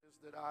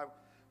that I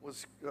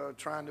was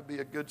trying to be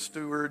a good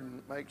steward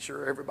and make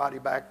sure everybody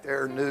back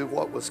there knew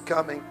what was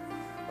coming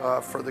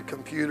for the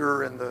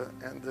computer and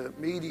the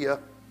media.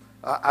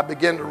 I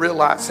began to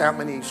realize how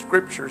many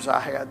scriptures I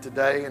had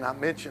today, and I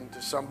mentioned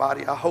to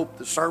somebody, I hope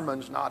the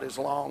sermon's not as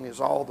long as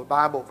all the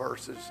Bible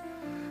verses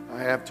I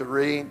have to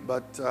read,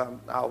 but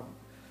I'll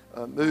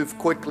move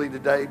quickly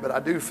today, but I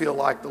do feel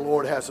like the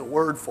Lord has a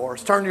word for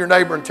us. Turn to your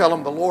neighbor and tell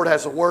them the Lord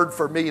has a word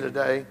for me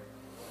today.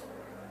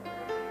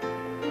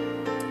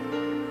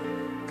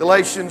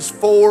 Galatians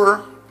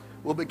 4,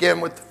 we'll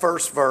begin with the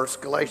first verse.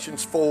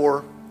 Galatians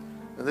 4,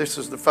 and this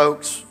is the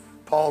folks,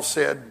 Paul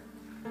said,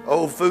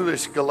 "O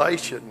foolish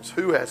Galatians,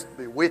 who has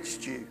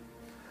bewitched you?"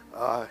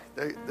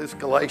 This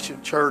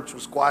Galatian church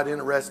was quite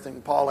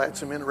interesting. Paul had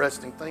some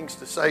interesting things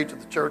to say to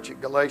the church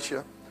at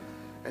Galatia.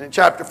 And in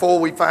chapter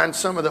 4, we find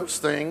some of those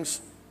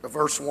things.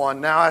 Verse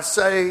 1, "Now I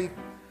say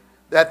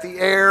that the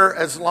heir,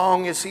 as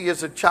long as he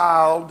is a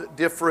child,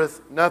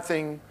 differeth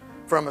nothing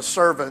from a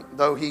servant,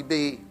 though he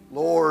be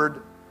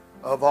Lord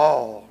of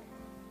all."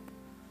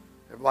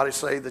 Everybody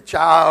say, the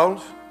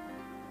child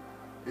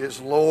is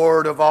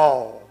Lord of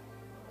all.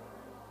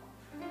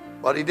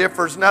 But he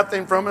differs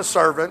nothing from a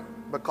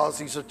servant, because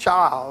he's a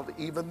child,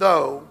 even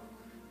though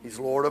he's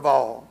Lord of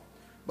all.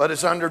 But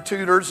is under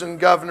tutors and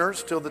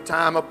governors till the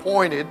time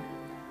appointed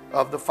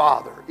of the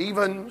Father.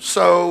 Even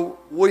so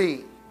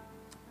we.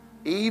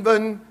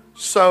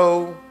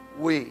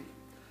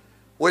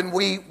 When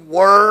we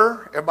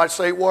were, everybody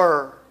say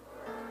were.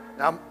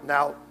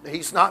 Now,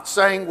 he's not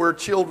saying we're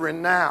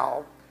children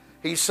now.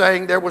 He's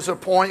saying there was a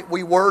point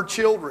we were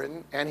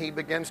children, and he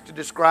begins to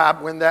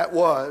describe when that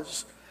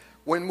was.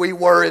 When we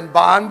were in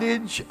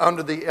bondage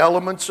under the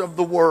elements of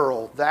the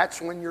world. That's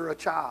when you're a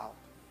child.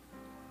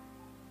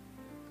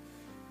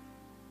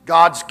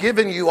 God's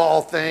given you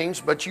all things,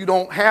 but you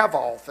don't have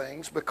all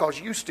things because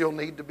you still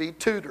need to be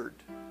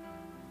tutored.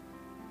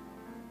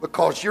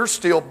 Because you're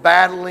still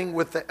battling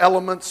with the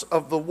elements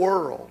of the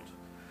world.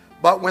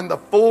 But when the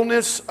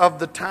fullness of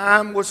the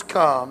time was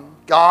come,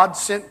 God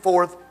sent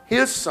forth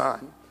His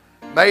Son,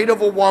 made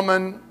of a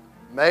woman,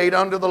 made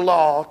under the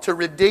law, to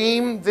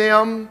redeem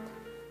them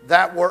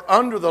that were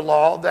under the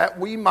law, that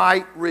we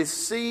might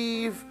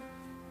receive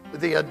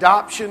the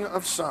adoption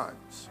of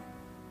sons.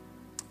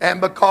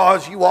 And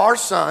because you are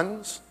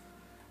sons,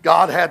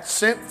 God hath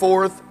sent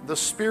forth the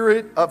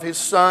Spirit of His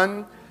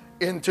Son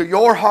into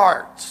your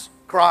hearts,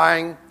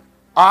 crying,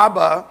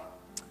 Abba,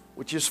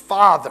 which is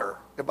Father.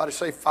 Everybody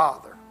say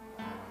Father.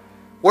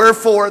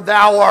 Wherefore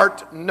thou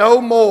art no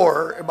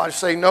more, everybody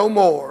say no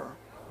more.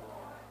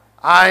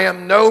 I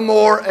am no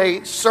more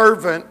a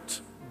servant,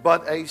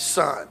 but a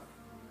son.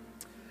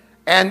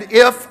 And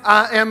if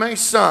I am a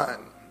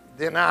son,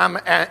 then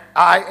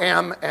I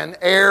am an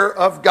heir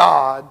of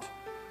God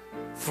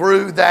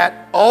through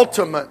that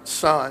ultimate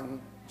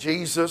Son,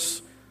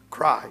 Jesus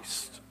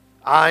Christ.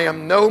 I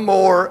am no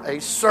more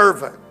a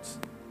servant,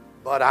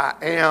 but I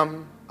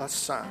am a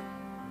son.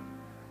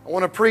 I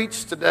want to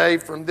preach today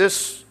from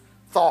this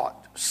thought.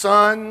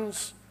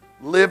 Sons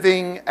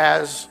living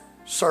as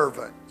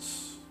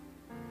servants.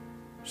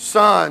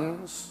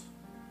 Sons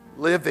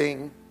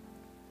living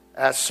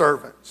as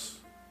servants.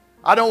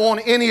 I don't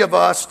want any of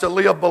us to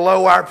live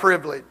below our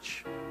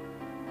privilege.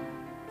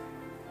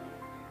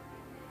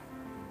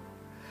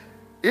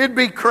 It'd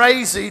be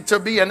crazy to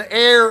be an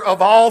heir of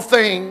all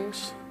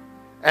things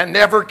and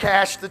never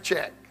cash the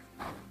check.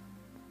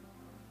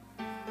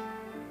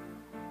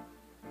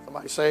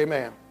 Somebody say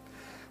amen.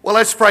 Well,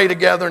 let's pray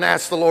together and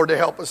ask the Lord to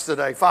help us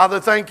today.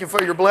 Father, thank you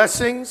for your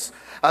blessings.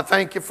 I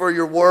thank you for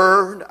your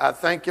word. I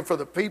thank you for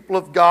the people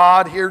of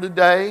God here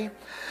today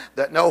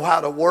that know how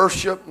to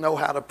worship, know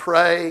how to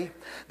pray,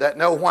 that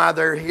know why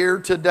they're here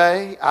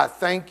today. I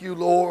thank you,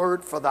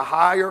 Lord, for the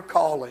higher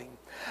calling.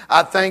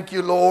 I thank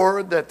you,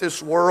 Lord, that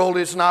this world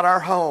is not our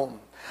home.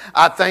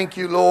 I thank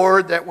you,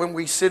 Lord, that when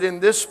we sit in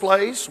this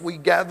place, we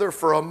gather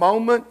for a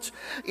moment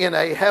in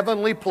a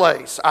heavenly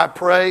place. I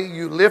pray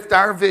you lift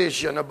our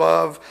vision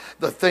above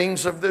the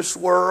things of this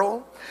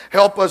world.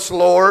 Help us,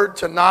 Lord,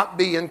 to not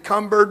be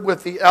encumbered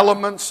with the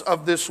elements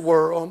of this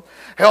world.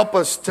 Help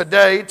us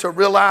today to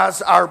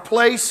realize our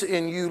place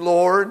in you,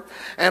 Lord,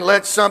 and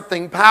let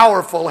something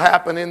powerful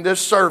happen in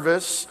this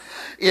service.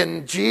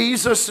 In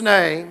Jesus'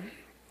 name.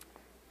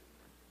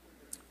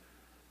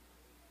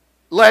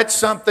 Let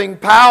something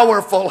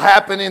powerful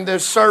happen in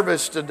this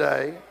service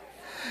today.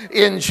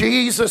 In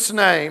Jesus'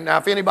 name. Now,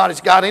 if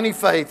anybody's got any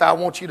faith, I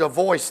want you to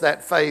voice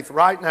that faith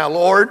right now.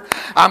 Lord,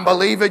 I'm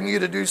believing you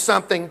to do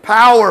something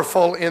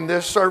powerful in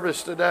this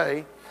service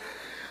today.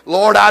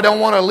 Lord, I don't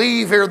want to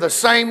leave here the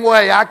same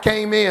way I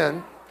came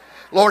in.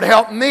 Lord,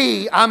 help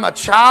me. I'm a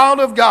child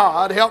of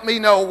God. Help me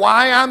know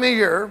why I'm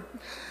here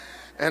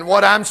and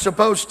what I'm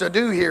supposed to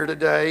do here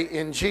today.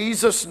 In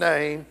Jesus'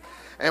 name.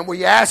 And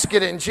we ask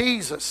it in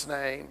Jesus'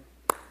 name.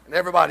 And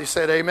everybody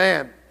said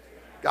amen.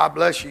 God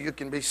bless you. You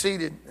can be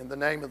seated in the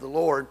name of the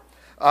Lord.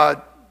 I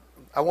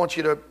want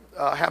you to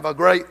have a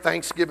great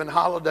Thanksgiving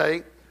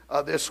holiday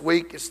this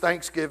week. It's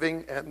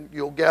Thanksgiving, and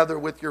you'll gather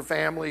with your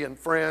family and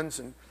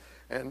friends and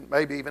and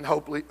maybe even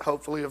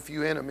hopefully a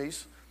few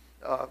enemies.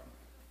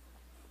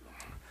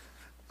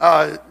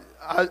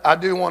 I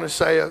do want to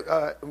say,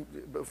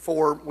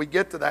 before we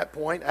get to that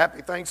point,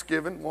 Happy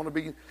Thanksgiving. Want to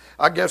be,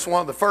 I guess,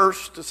 one of the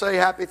first to say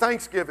Happy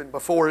Thanksgiving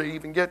before it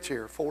even gets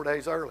here, 4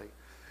 days early.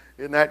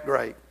 Isn't that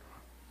great?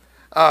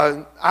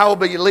 I will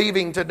be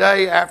leaving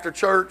today after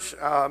church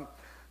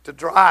to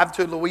drive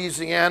to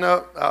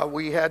Louisiana.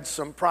 We had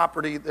some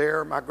property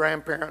there, my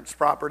grandparents'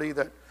 property,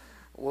 that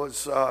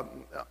was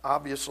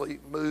obviously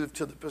moved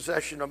to the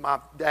possession of my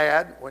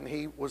dad when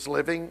he was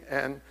living,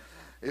 and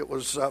it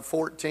was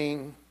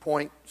 14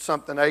 point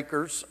something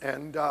acres,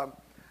 and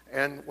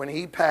when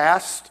he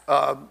passed,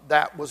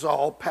 that was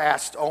all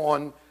passed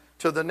on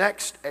to the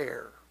next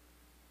heir.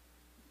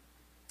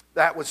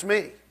 That was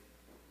me,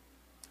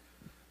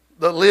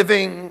 the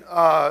living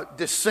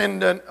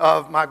descendant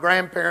of my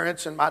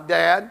grandparents and my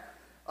dad.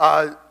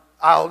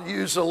 I'll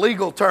use a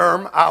legal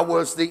term. I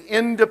was the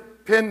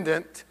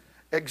independent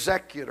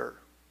executor.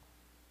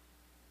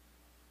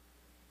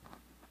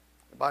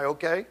 Everybody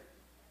okay?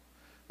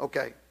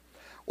 Okay.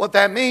 What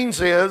that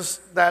means is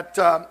that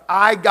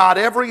I got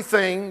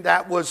everything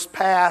that was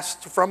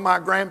passed from my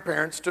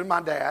grandparents to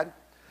my dad.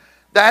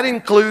 That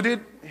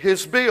included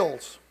his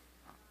bills,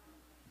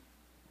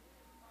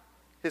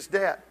 his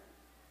debt.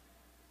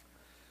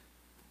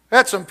 I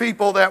had some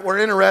people that were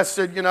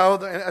interested,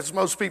 as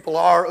most people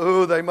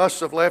are. They must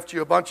have left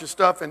you a bunch of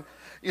stuff. And,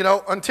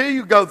 until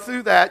you go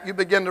through that, you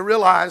begin to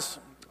realize,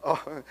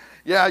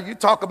 you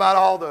talk about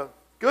all the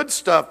good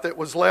stuff that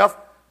was left.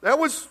 There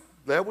was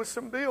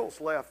some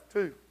bills left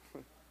too.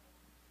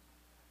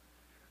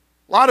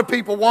 A lot of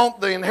people want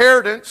the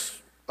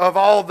inheritance of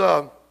all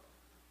the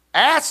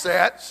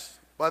assets,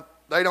 but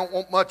they don't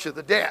want much of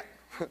the debt.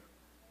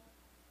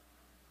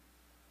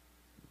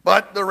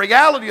 But the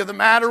reality of the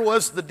matter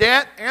was the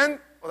debt and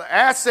the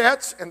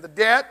assets and the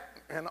debt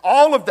and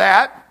all of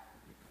that,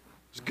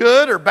 as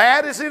good or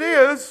bad as it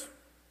is,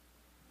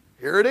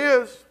 here it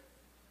is.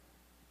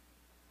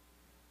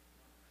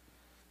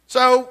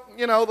 So,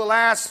 the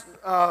last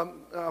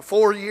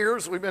 4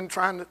 years we've been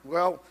trying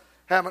to,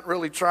 haven't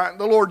really tried.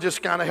 The Lord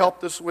just kind of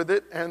helped us with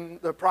it,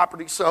 and the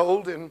property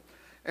sold, and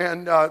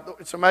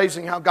it's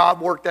amazing how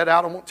God worked that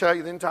out. I won't tell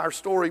you the entire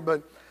story,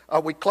 but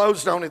we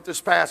closed on it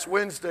this past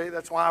Wednesday.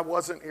 That's why I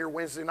wasn't here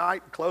Wednesday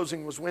night.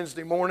 Closing was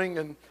Wednesday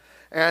morning,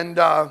 and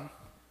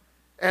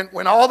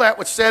when all that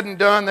was said and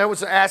done, there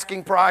was an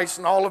asking price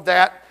and all of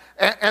that.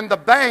 And the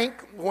bank,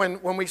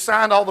 when we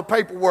signed all the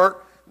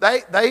paperwork,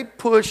 they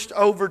pushed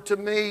over to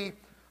me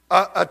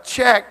a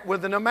check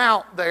with an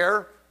amount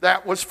there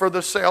that was for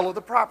the sale of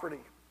the property.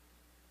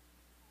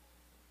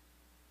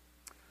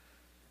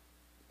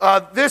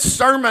 This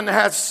sermon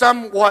has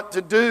somewhat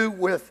to do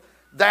with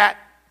that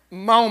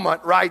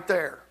moment right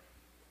there.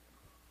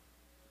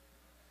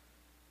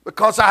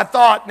 Because I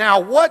thought,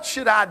 now what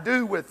should I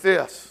do with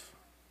this?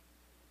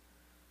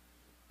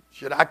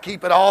 Should I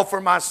keep it all for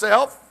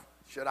myself?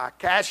 Should I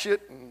cash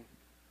it and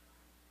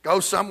go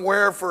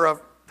somewhere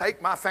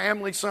take my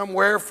family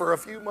somewhere for a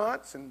few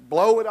months and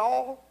blow it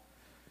all?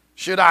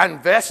 Should I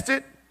invest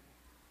it?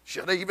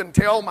 Should I even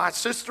tell my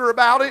sister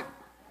about it?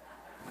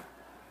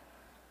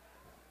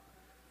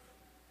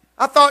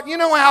 I thought,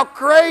 how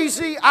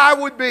crazy I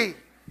would be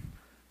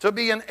to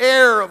be an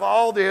heir of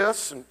all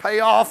this and pay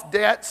off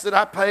debts that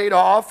I paid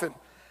off, and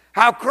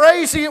how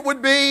crazy it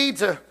would be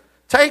to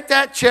take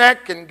that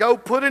check and go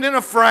put it in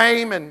a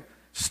frame and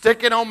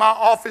stick it on my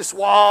office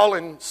wall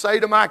and say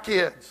to my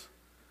kids,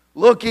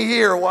 looky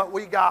here what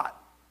we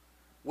got.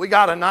 We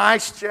got a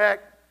nice check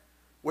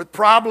with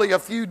probably a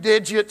few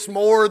digits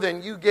more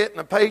than you get in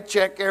a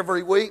paycheck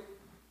every week.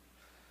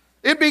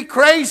 It'd be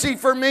crazy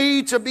for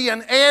me to be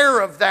an heir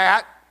of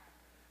that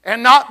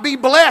and not be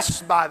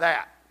blessed by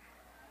that.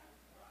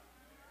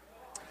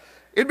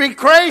 It'd be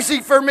crazy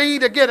for me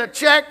to get a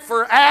check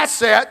for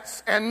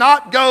assets and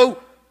not go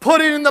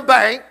put it in the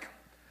bank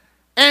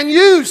and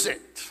use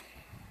it.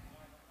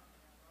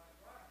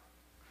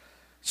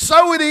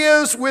 So it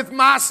is with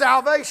my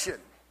salvation.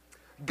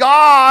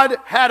 God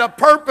had a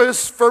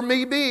purpose for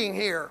me being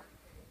here.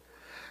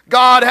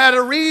 God had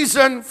a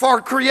reason for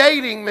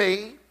creating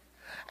me,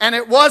 and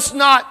it was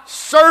not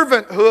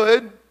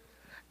servanthood,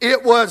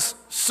 it was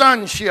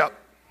sonship.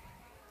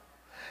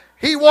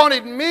 He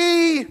wanted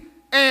me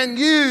and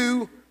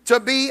you to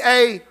be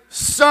a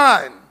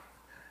son,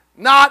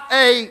 not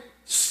a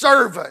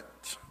servant.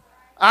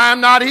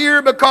 I'm not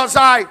here because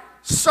I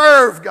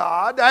serve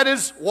God. That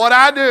is what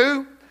I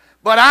do.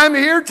 But I'm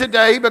here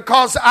today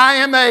because I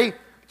am a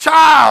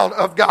child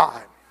of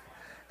God.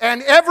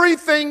 And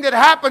everything that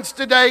happens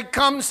today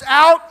comes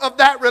out of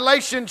that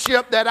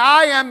relationship that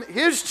I am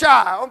His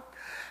child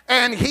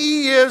and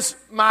He is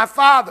my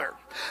Father.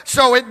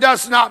 So it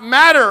does not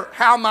matter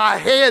how my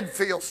head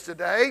feels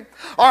today,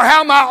 or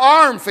how my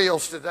arm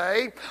feels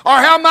today, or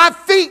how my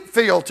feet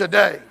feel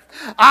today.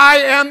 I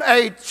am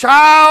a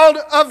child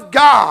of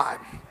God.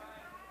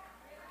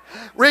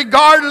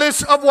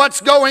 Regardless of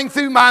what's going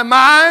through my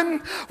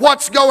mind,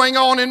 what's going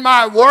on in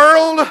my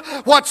world,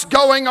 what's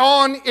going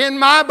on in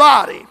my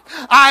body,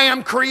 I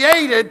am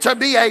created to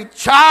be a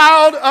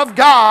child of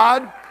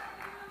God.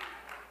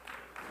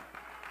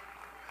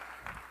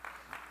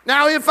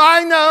 Now, if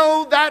I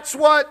know that's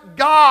what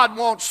God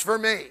wants for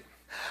me,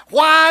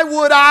 why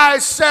would I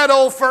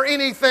settle for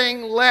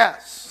anything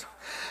less?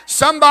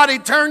 Somebody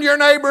turn to your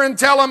neighbor and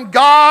tell them,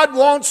 God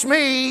wants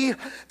me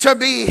to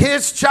be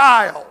His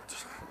child.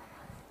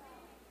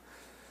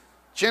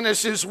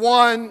 Genesis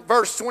 1,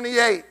 verse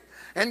 28.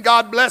 And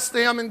God blessed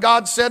them, and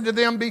God said to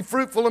them, be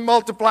fruitful and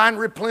multiply and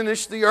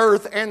replenish the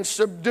earth and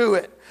subdue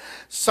it.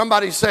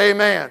 Somebody say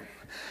amen.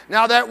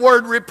 Now that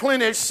word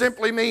replenish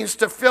simply means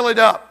to fill it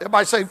up.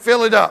 Everybody say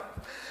fill it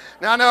up.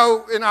 Now I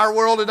know in our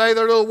world today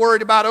they're a little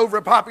worried about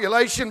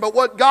overpopulation, but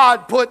what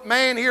God put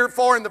man here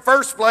for in the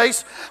first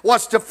place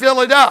was to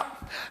fill it up.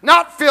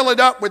 Not fill it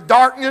up with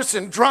darkness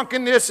and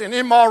drunkenness and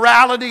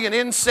immorality and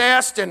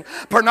incest and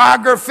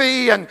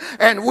pornography and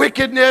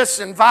wickedness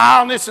and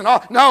vileness and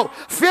all. No,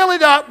 fill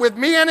it up with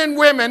men and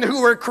women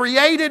who were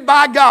created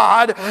by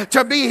God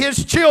to be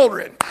His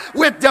children,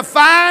 with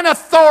divine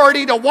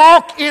authority to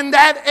walk in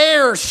that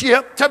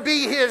heirship to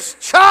be His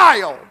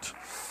child.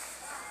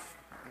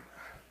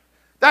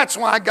 That's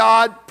why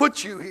God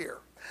put you here.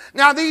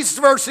 Now these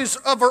verses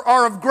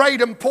are of great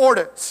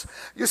importance.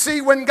 You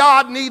see, when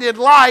God needed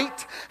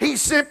light, He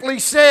simply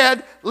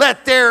said,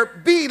 let there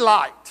be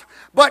light.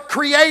 But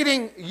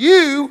creating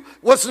you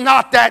was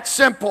not that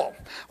simple.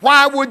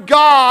 Why would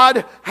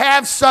God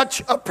have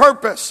such a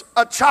purpose?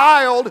 A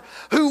child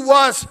who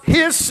was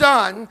His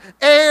son,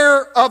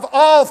 heir of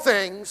all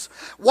things,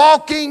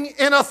 walking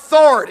in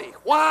authority.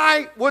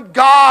 Why would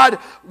God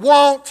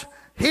want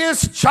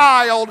His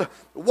child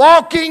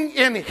walking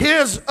in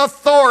His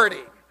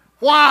authority?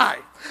 Why?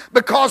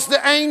 Because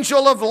the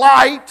angel of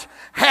light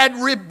had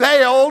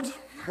rebelled.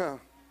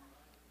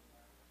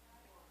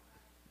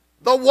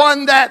 The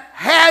one that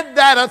had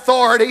that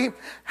authority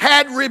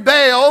had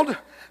rebelled.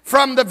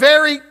 From the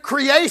very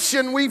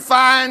creation we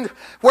find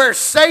where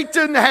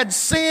Satan had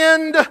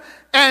sinned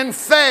and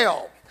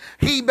fell,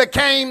 he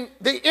became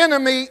the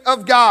enemy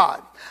of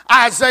God.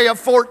 Isaiah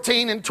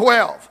 14 and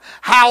 12.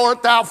 How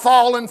art thou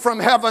fallen from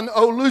heaven,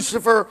 O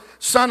Lucifer,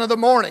 son of the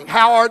morning?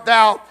 How art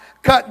thou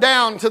cut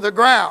down to the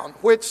ground,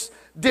 which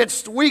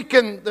didst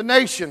weaken the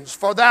nations?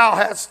 For thou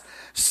hast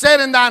said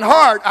in thine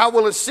heart, I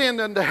will ascend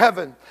unto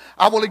heaven.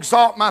 I will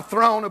exalt my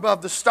throne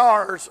above the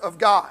stars of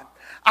God.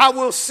 I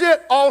will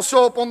sit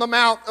also upon the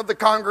mount of the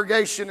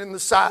congregation in the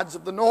sides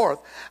of the north.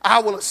 I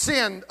will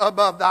ascend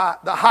above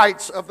the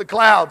heights of the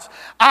clouds.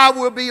 I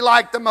will be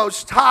like the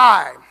Most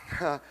High.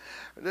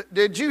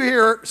 Did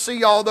you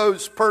see all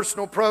those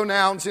personal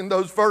pronouns in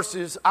those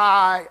verses?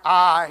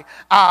 I.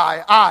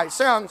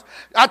 Sounds,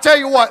 I tell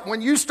you what,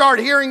 when you start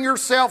hearing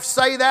yourself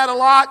say that a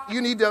lot, you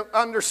need to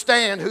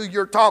understand who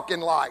you're talking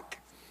like.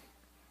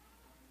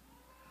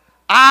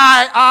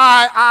 I.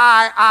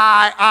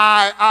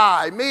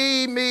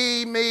 Me.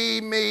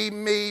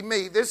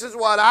 This is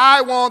what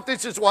I want.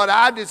 This is what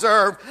I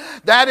deserve.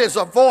 That is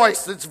a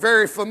voice that's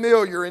very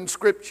familiar in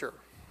Scripture.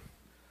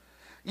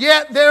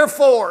 Yet,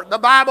 therefore, the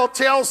Bible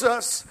tells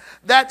us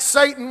that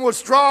Satan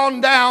was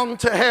drawn down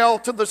to hell,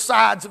 to the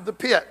sides of the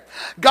pit.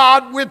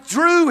 God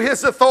withdrew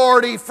His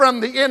authority from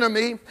the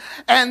enemy,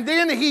 and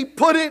then He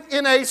put it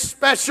in a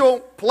special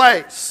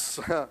place.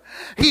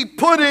 He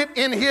put it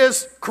in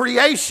His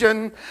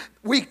creation.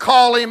 We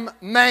call him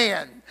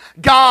man.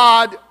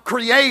 God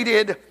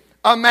created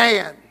a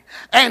man,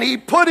 and He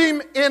put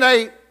him in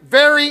a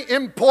very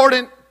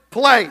important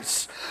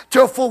place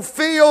to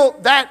fulfill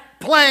that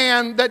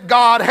plan that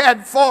God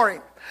had for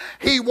him.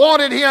 He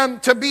wanted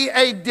him to be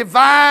a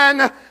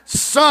divine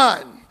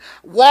son,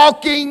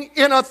 walking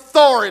in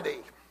authority.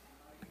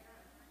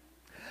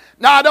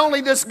 Not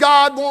only does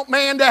God want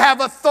man to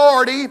have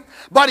authority,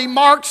 but He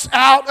marks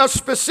out a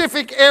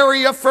specific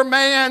area for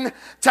man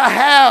to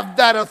have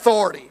that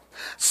authority.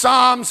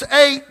 Psalms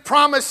 8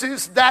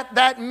 promises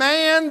that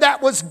man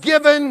that was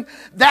given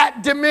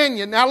that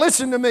dominion. Now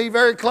listen to me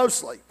very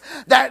closely.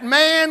 That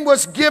man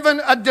was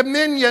given a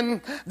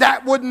dominion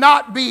that would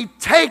not be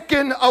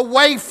taken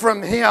away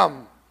from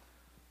him.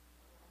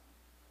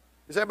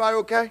 Is everybody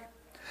okay?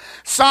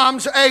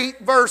 Psalms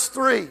 8 verse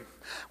 3.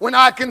 When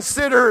I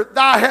consider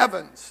thy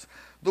heavens,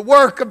 the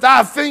work of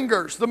thy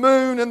fingers, the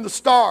moon and the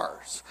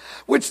stars,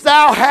 which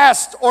thou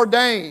hast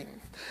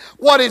ordained,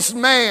 what is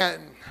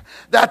man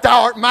that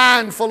thou art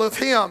mindful of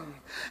him,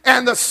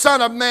 and the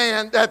Son of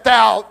Man that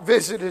thou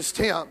visitest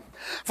him?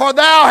 For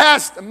thou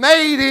hast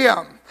made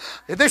him.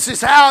 This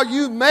is how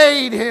you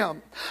made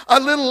him. A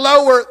little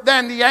lower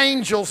than the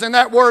angels. And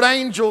that word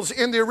angels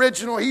in the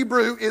original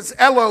Hebrew is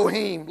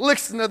Elohim.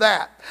 Listen to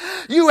that.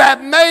 You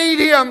have made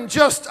him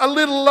just a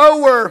little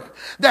lower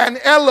than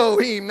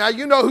Elohim. Now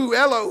you know who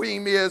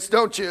Elohim is,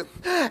 don't you?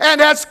 And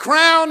hast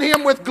crowned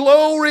him with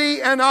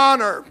glory and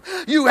honor.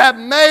 You have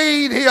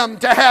made him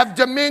to have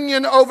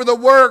dominion over the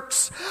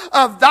works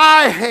of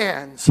thy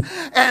hands.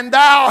 And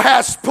thou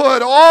hast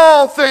put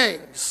all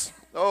things.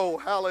 Oh,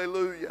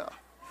 hallelujah.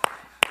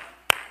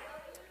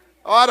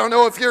 Oh, I don't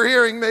know if you're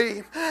hearing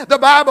me. The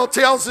Bible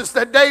tells us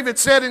that David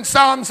said in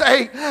Psalms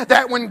 8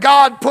 that when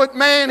God put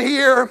man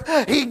here,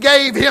 He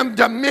gave him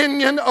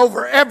dominion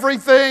over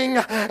everything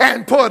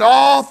and put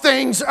all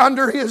things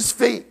under his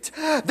feet.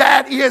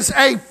 That is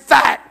a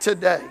fact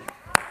today.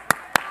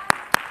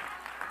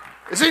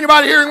 Is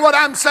anybody hearing what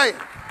I'm saying?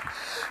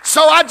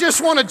 So I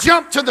just want to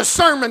jump to the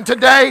sermon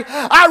today.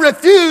 I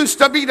refuse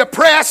to be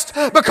depressed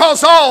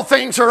because all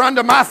things are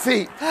under my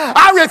feet.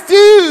 I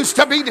refuse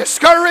to be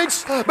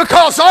discouraged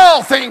because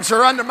all things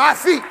are under my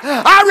feet.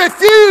 I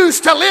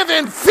refuse to live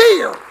in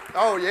fear.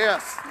 Oh,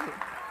 yes.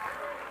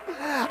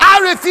 I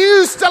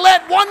refuse to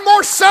let one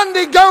more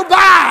Sunday go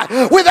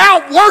by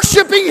without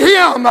worshiping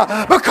Him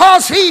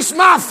because He's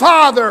my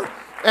Father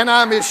and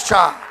I'm His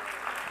child.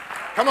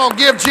 Come on,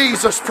 give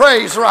Jesus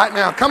praise right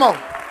now. Come on.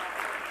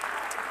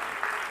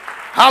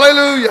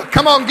 Hallelujah.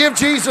 Come on, give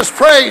Jesus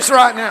praise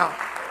right now.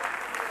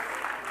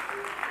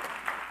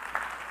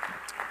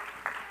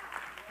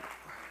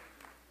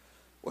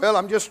 Well,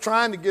 I'm just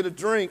trying to get a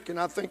drink, and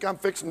I think I'm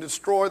fixing to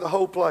destroy the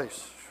whole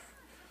place.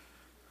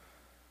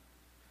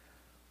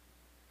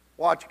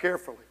 Watch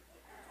carefully.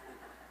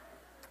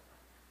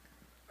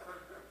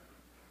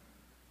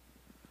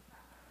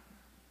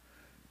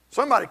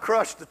 Somebody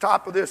crushed the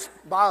top of this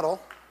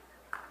bottle.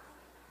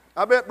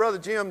 I bet Brother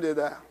Jim did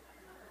that.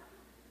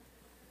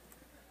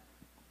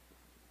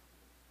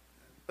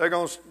 They're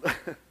going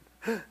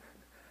to...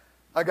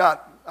 I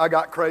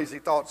got crazy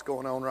thoughts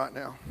going on right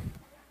now.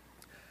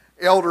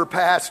 Elder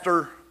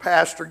pastor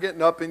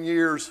getting up in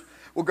years,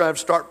 we're going to have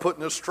to start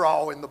putting a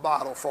straw in the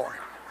bottle for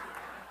him.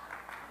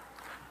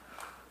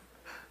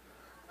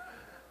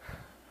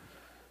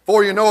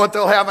 Before you know it,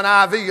 they'll have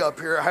an IV up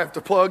here I have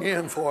to plug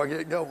in before I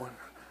get going.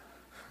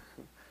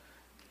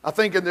 I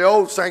think in the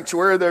old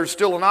sanctuary there's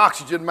still an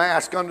oxygen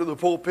mask under the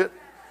pulpit.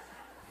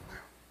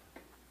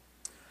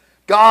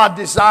 God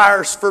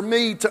desires for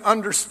me to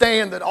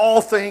understand that all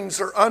things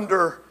are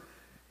under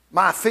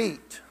my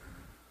feet.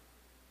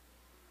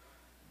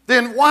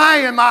 Then why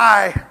am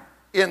I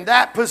in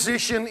that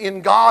position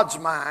in God's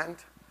mind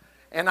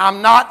and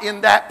I'm not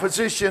in that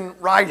position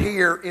right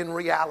here in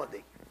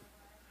reality?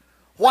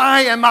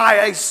 Why am I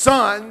a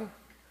son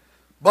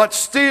but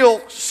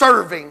still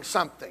serving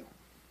something?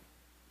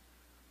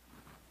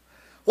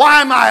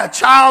 Why am I a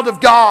child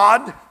of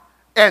God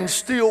and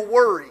still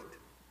worried?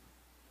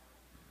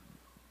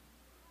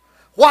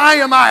 Why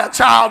am I a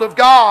child of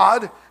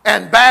God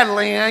and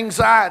battling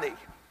anxiety?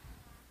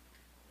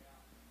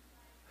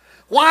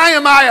 Why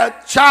am I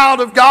a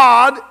child of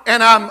God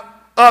and I'm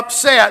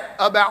upset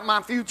about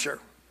my future?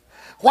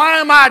 Why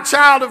am I a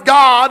child of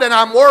God and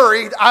I'm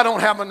worried I don't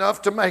have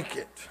enough to make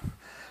it?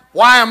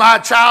 Why am I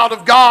a child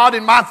of God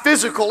and my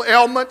physical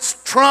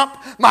ailments trump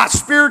my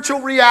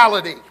spiritual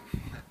reality?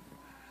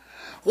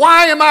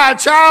 Why am I a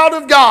child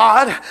of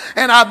God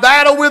and I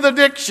battle with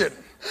addiction?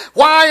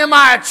 Why am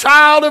I a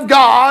child of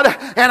God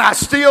and I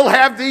still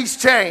have these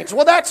chains?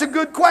 Well, that's a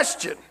good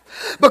question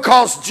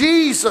because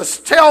Jesus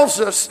tells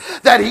us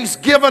that He's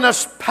given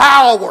us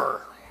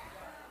power.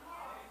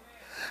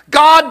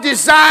 God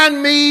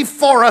designed me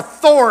for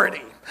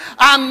authority.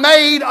 I'm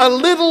made a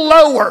little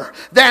lower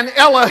than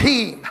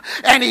Elohim,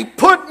 and He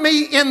put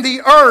me in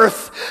the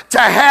earth to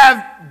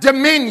have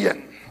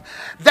dominion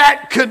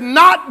that could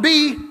not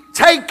be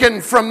taken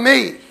from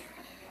me.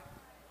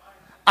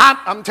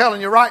 I'm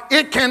telling you right,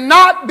 it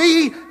cannot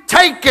be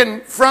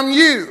taken from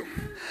you.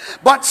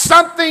 But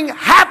something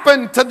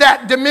happened to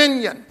that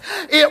dominion.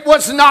 It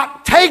was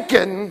not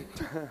taken.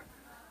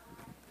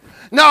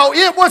 No,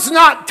 it was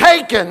not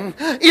taken.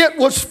 It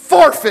was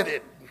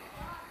forfeited.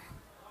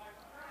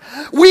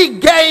 We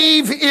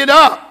gave it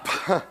up.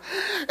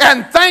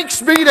 And thanks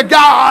be to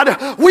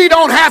God, we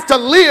don't have to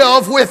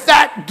live with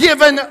that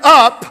given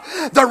up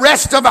the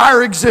rest of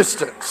our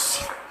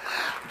existence.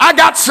 I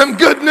got some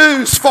good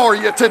news for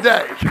you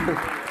today.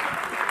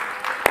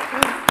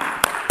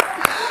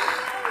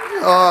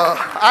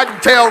 I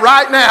can tell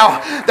right now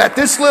that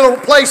this little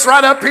place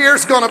right up here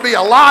is going to be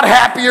a lot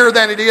happier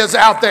than it is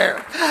out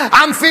there.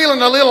 I'm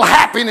feeling a little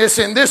happiness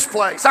in this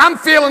place. I'm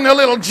feeling a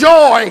little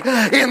joy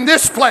in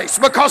this place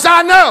because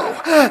I know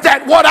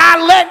that what I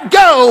let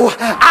go,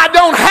 I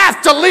don't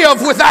have to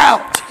live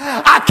without.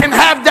 I can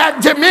have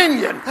that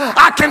dominion.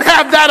 I can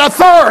have that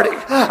authority.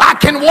 I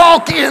can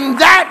walk in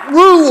that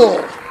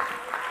rule.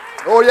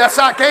 Oh, yes,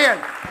 I can.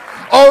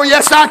 Oh,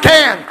 yes, I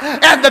can.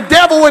 And the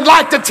devil would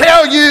like to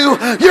tell you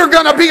you're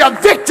going to be a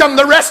victim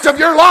the rest of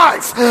your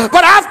life.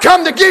 But I've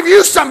come to give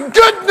you some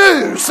good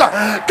news.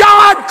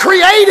 God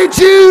created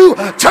you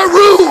to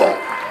rule.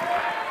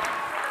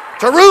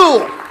 To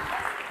rule.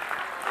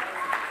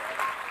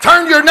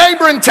 Turn to your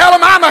neighbor and tell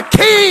him, I'm a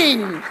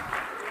king.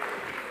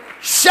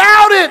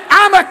 Shout it,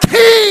 I'm a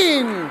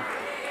king.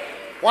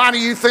 Why do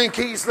you think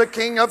He's the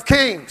King of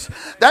Kings?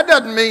 That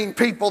doesn't mean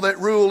people that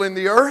rule in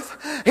the earth.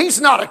 He's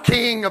not a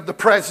king of the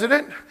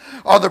president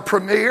or the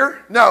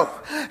premier. No,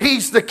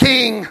 He's the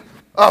King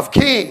of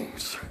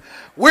Kings.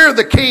 We're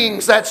the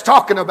kings that's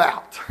talking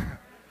about.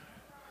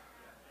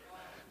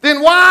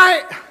 Then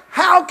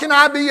how can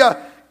I be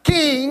a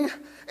king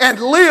and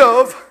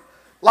live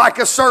like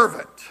a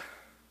servant.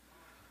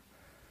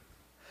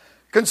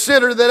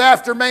 Consider that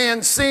after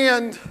man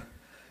sinned,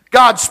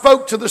 God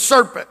spoke to the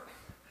serpent.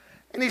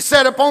 And he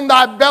said, upon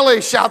thy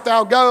belly shalt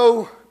thou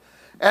go,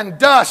 and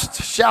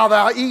dust shalt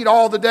thou eat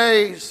all the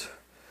days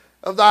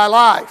of thy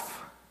life.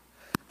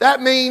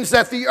 That means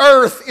that the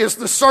earth is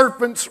the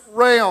serpent's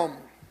realm.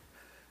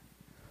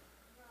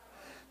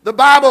 The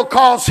Bible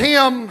calls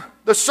him,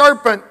 the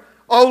serpent,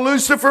 O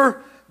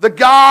Lucifer, the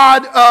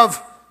god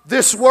of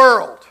this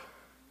world.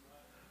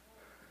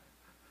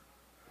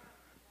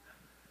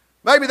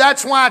 Maybe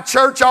that's why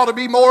church ought to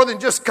be more than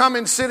just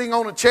coming sitting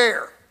on a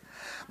chair.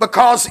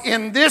 Because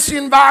in this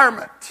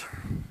environment,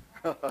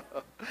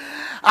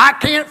 I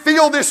can't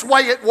feel this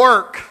way at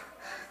work.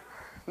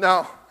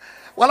 No.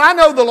 Well, I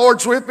know the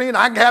Lord's with me and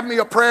I can have me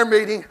a prayer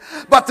meeting.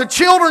 But the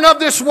children of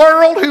this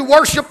world who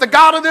worship the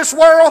God of this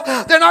world,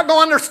 they're not going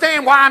to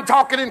understand why I'm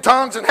talking in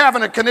tongues and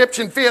having a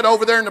conniption fit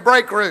over there in the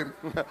break room.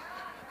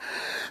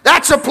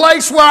 That's a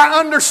place where I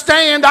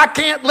understand I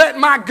can't let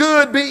my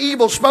good be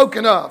evil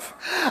spoken of.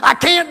 I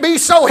can't be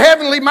so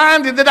heavenly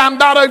minded that I'm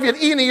not of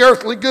any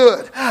earthly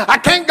good. I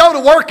can't go to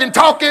work and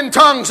talk in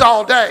tongues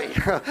all day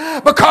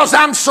because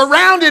I'm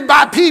surrounded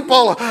by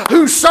people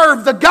who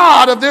serve the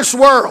God of this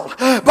world.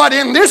 But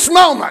in this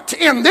moment,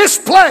 in this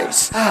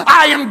place,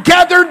 I am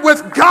gathered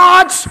with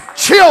God's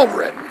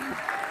children.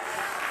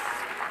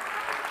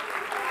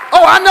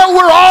 Oh, I know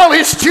we're all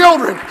His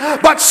children,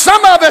 but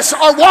some of us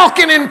are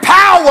walking in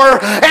power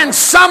and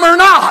some are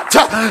not.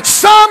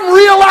 Some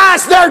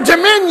realize their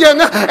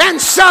dominion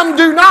and some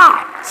do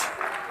not.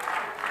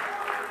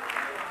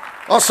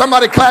 Oh,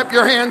 somebody clap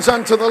your hands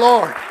unto the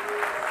Lord.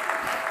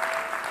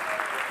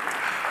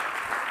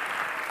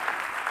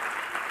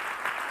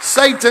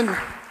 Satan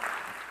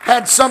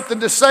had something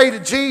to say to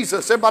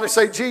Jesus. Everybody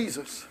say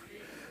Jesus.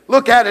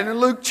 Look at it in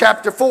Luke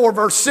chapter 4,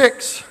 verse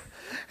 6.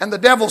 And the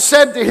devil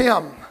said to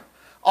him,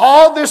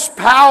 all this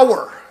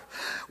power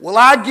will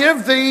I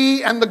give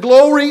thee, and the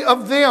glory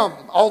of them,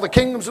 all the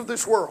kingdoms of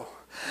this world.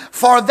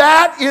 For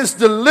that is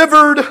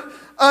delivered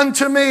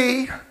unto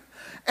me,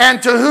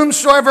 and to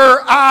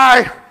whomsoever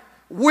I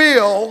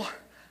will,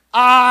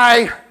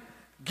 I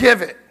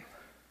give it.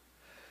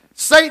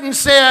 Satan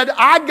said,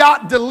 I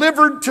got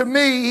delivered to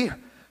me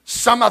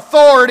some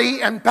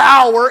authority and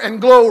power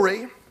and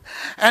glory,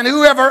 and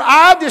whoever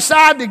I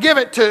decide to give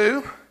it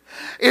to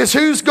is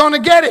who's going to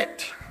get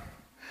it.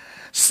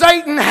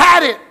 Satan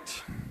had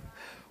it.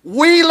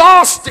 We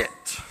lost it.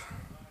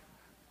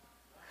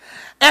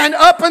 And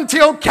up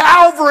until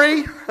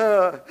Calvary,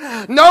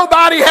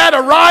 nobody had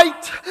a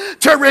right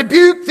to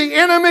rebuke the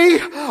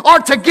enemy or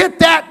to get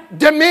that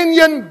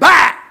dominion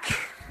back.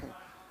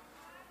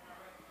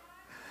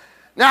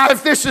 Now,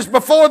 if this is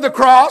before the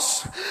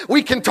cross,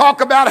 we can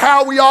talk about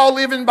how we all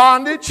live in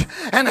bondage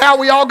and how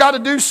we all got to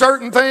do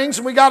certain things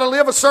and we got to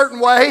live a certain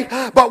way,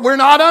 but we're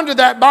not under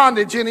that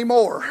bondage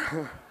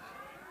anymore.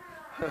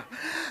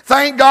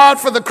 Thank God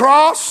for the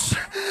cross.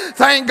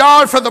 Thank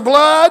God for the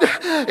blood.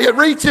 It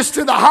reaches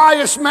to the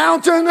highest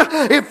mountain.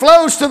 It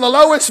flows to the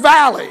lowest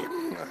valley.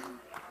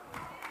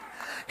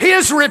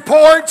 His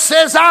report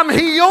says I'm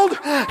healed.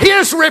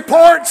 His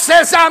report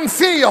says I'm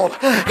filled.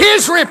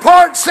 His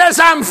report says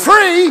I'm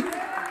free.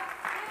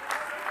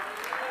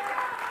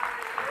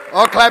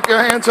 Oh, clap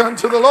your hands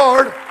unto the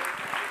Lord.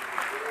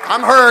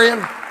 I'm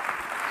hurrying.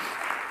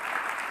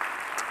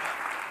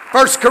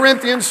 1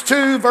 Corinthians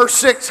 2, verse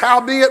 6,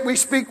 howbeit we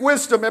speak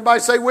wisdom. Everybody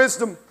say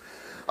wisdom.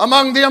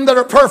 Among them that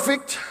are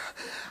perfect.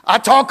 I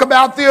talk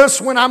about this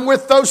when I'm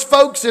with those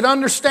folks that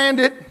understand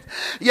it.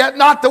 Yet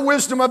not the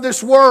wisdom of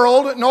this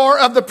world, nor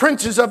of the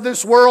princes of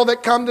this world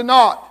that come to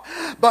naught.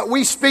 But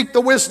we speak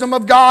the wisdom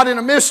of God in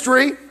a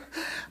mystery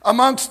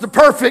amongst the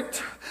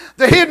perfect.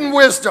 The hidden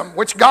wisdom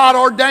which God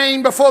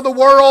ordained before the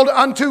world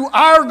unto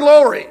our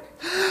glory,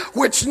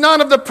 which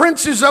none of the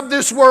princes of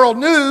this world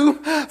knew,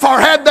 for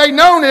had they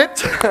known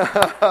it,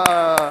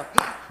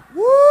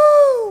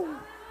 woo,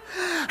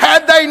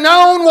 had they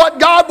known what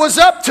God was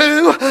up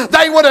to,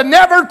 they would have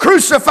never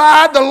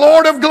crucified the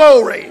Lord of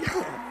glory.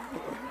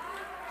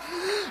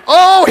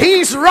 Oh,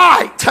 He's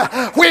right.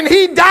 When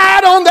He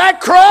died on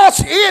that cross,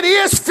 it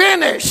is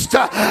finished.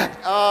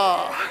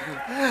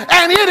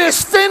 And it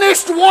is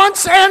finished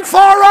once and for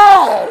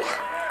all.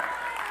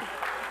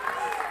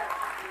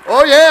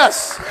 Oh,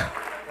 yes.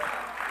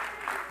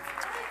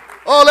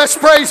 Oh, let's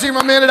praise Him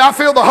a minute. I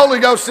feel the Holy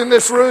Ghost in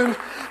this room.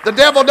 The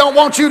devil don't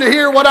want you to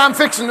hear what I'm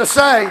fixing to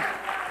say.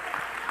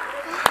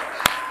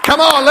 Come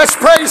on, let's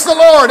praise the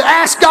Lord.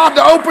 Ask God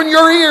to open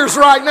your ears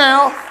right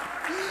now.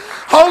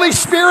 Holy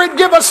Spirit,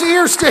 give us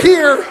ears to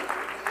hear.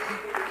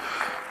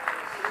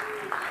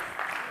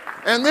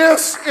 And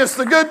this is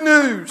the good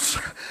news.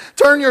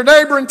 Turn your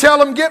neighbor and tell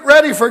them, get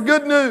ready for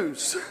good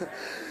news.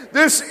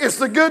 This is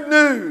the good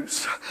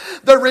news.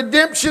 The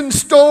redemption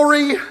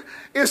story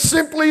is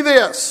simply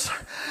this.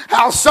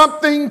 How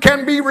something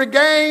can be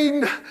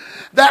regained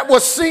that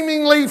was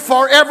seemingly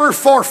forever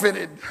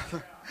forfeited.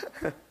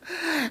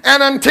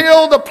 And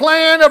until the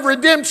plan of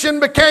redemption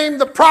became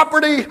the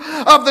property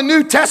of the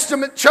New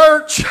Testament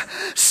church,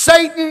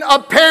 Satan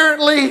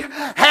apparently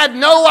had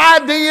no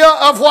idea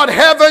of what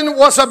heaven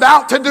was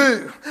about to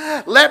do.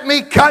 Let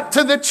me cut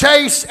to the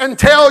chase and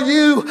tell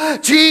you,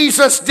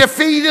 Jesus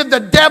defeated the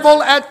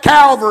devil at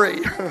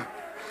Calvary.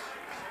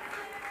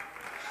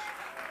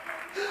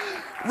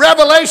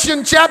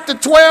 Revelation chapter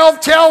 12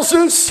 tells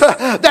us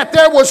that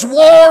there was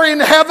war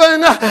in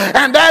heaven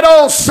and that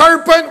old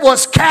serpent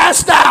was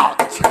cast out.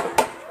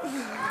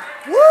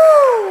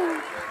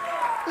 Woo!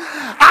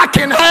 I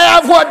can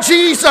have what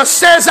Jesus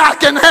says I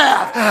can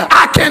have.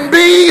 I can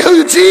be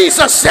who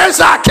Jesus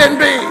says I can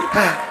be.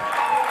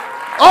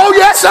 Oh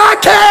yes, I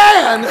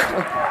can.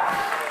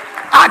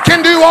 I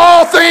can do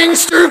all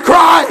things through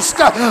Christ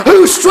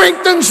who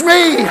strengthens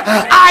me.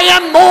 I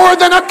am more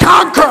than a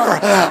conqueror.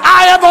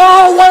 I have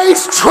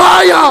always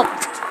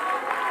triumphed.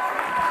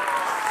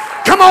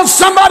 Come on,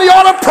 somebody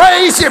ought to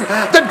praise Him.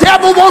 The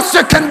devil wants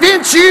to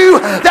convince you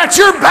that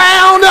you're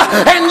bound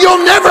and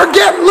you'll never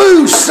get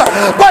loose.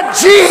 But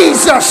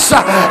Jesus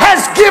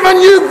has given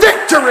you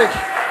victory.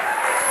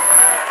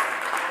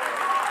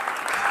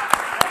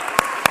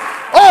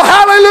 Oh,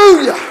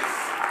 hallelujah.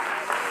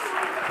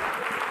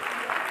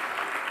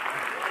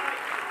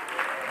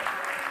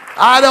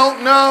 I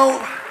don't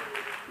know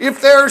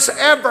if there's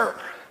ever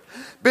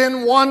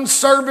been one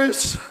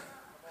service.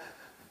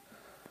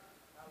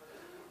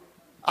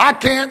 I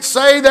can't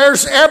say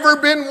there's ever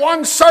been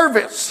one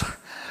service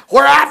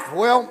where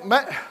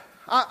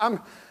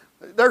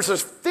there's a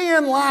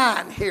thin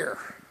line here.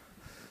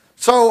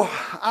 So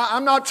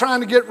I'm not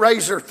trying to get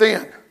razor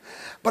thin.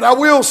 But I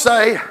will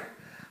say,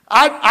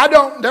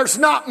 there's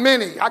not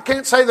many. I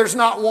can't say there's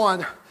not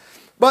one.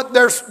 But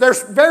there's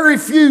very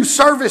few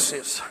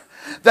services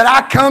that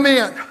I come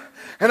in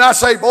and I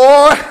say, boy,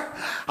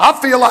 I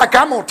feel like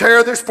I'm going to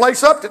tear this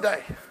place up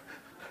today.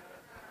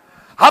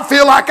 I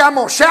feel like I'm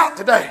going to shout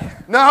today.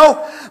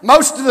 No,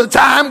 most of the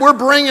time we're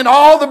bringing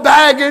all the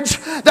baggage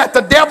that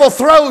the devil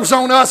throws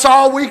on us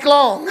all week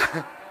long.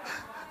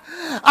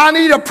 I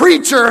need a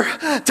preacher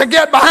to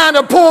get behind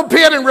a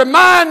pulpit and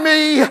remind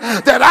me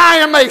that I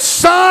am a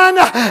son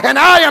and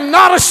I am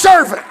not a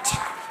servant.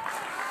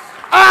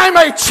 I'm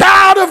a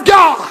child of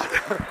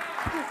God.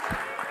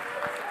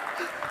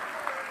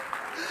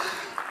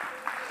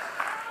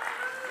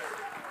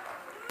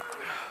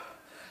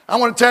 I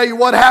want to tell you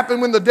what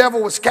happened when the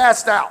devil was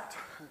cast out.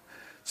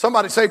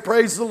 Somebody say,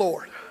 praise the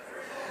Lord.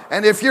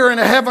 And if you're in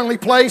a heavenly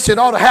place, it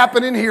ought to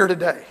happen in here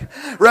today.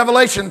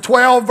 Revelation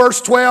 12, verse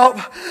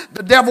 12,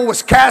 the devil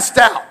was cast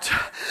out.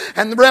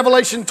 And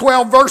Revelation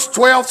 12, verse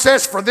 12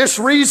 says, for this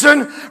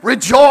reason,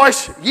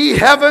 rejoice, ye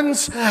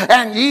heavens,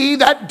 and ye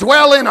that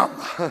dwell in them.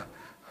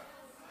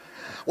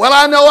 Well,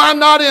 I know I'm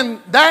not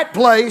in that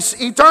place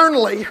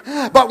eternally,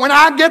 but when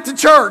I get to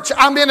church,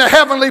 I'm in a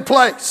heavenly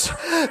place.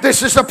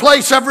 This is a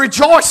place of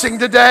rejoicing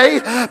today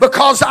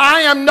because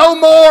I am no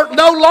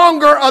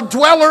longer a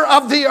dweller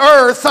of the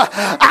earth.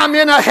 I'm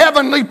in a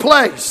heavenly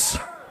place.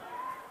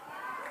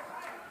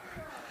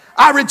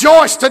 I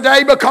rejoice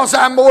today because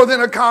I'm more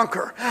than a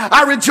conqueror.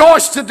 I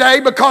rejoice today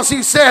because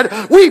He said,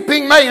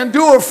 weeping may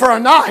endure for a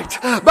night,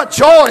 but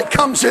joy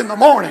comes in the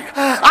morning.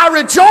 I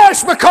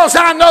rejoice because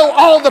I know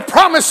all the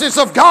promises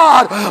of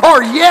God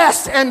are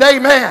yes and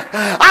amen.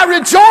 I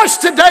rejoice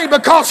today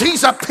because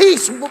He's a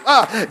peace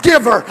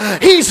giver.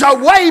 He's a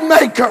way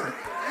maker.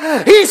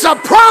 He's a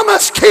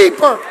promise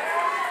keeper.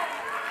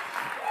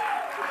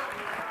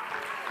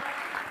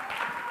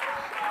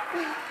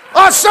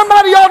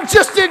 Somebody ought to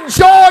just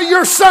enjoy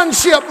your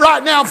sonship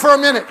right now for a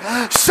minute.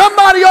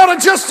 Somebody ought to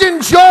just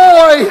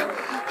enjoy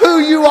who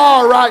you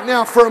are right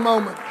now for a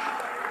moment.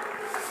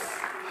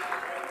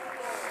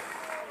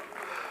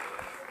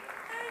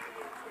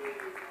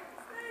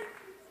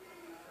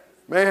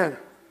 Man.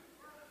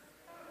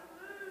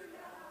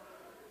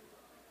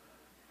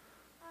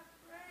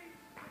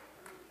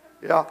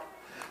 Yeah.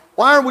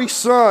 Why are we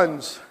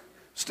sons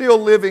still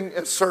living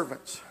as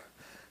servants?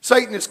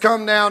 Satan has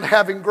come down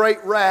having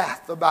great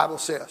wrath, the Bible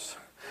says.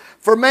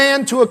 For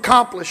man to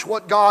accomplish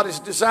what God has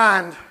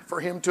designed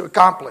for him to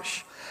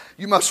accomplish,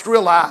 you must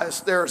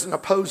realize there is an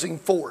opposing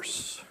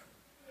force.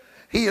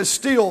 He is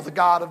still the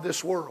God of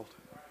this world.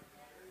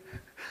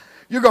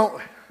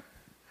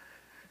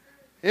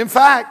 In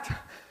fact,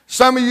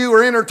 some of you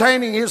are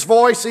entertaining his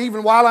voice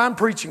even while I'm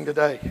preaching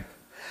today.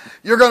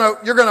 You're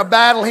gonna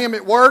battle him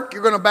at work.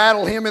 You're going to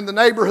battle him in the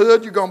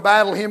neighborhood. You're going to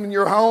battle him in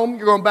your home.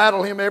 You're going to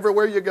battle him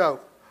everywhere you go.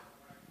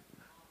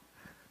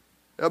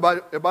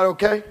 Everybody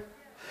okay?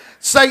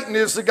 Satan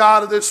is the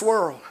God of this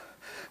world.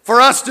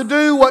 For us to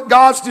do what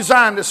God's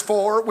designed us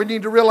for, we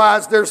need to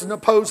realize there's an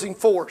opposing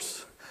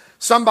force.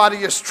 Somebody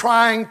is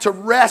trying to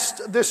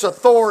wrest this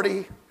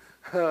authority.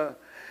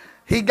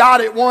 He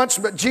got it once,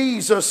 but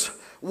Jesus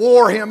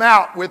wore him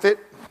out with it.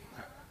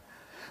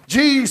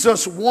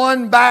 Jesus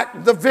won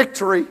back the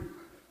victory.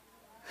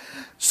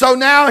 So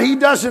now he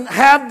doesn't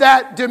have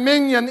that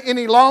dominion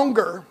any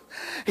longer.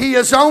 He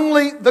is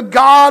only the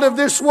God of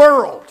this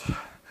world.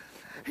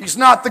 He's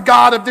not the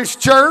God of this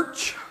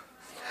church.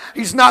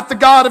 He's not the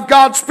God of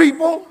God's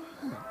people.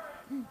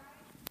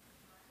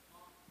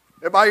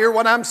 Everybody hear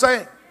what I'm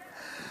saying?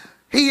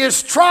 He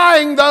is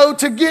trying, though,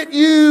 to get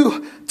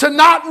you to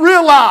not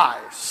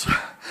realize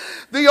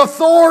the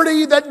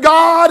authority that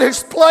God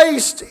has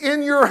placed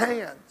in your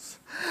hands.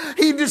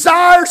 He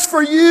desires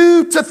for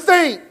you to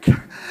think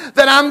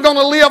that I'm going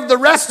to live the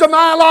rest of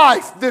my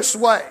life this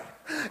way.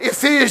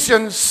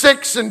 Ephesians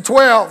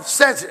 6:12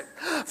 says it.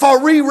 For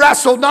we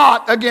wrestle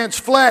not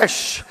against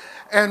flesh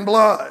and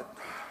blood.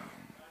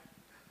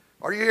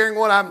 Are you hearing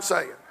what I'm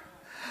saying?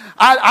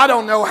 I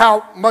don't know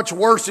how much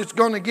worse it's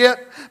going to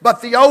get,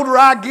 but the older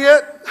I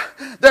get,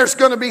 there's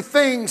going to be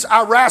things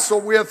I wrestle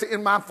with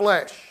in my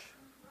flesh.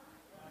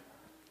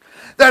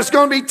 There's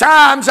going to be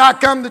times I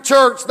come to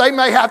church, they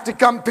may have to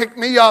come pick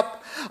me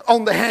up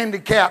on the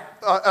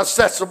handicap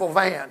accessible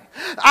van.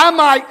 I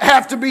might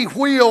have to be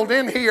wheeled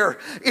in here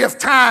if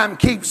time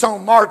keeps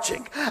on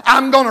marching.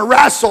 I'm going to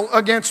wrestle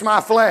against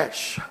my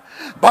flesh.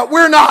 But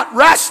we're not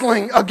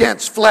wrestling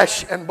against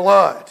flesh and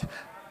blood.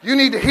 You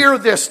need to hear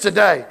this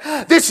today.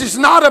 This is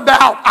not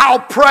about I'll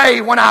pray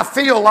when I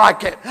feel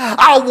like it.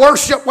 I'll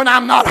worship when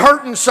I'm not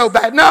hurting so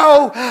bad.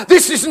 No,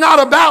 this is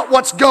not about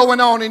what's going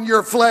on in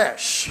your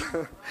flesh.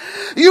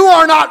 You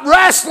are not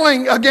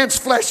wrestling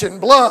against flesh and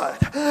blood.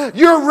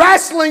 You're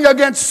wrestling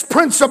against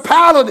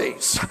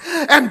principalities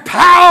and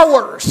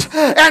powers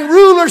and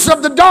rulers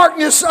of the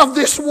darkness of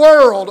this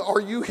world.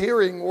 Are you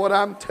hearing what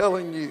I'm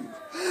telling you?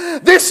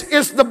 This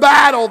is the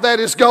battle that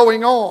is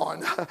going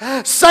on.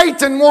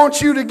 Satan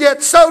wants you to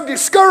get so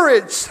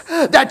discouraged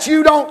that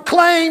you don't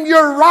claim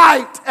your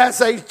right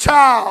as a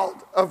child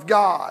of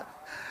God.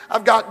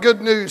 I've got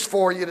good news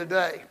for you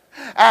today.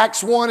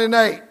 Acts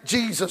 1:8,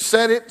 Jesus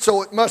said it,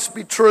 so it must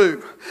be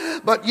true.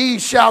 But ye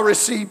shall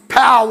receive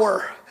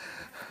power.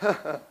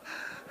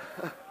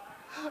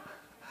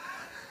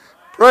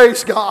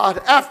 Praise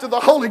God. After the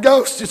Holy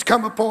Ghost has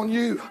come upon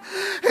you,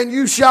 and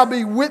you shall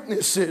be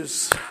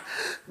witnesses.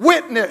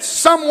 Witness,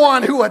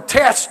 someone who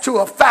attests to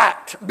a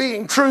fact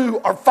being true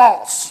or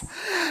false.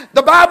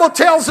 The Bible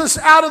tells us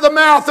out of the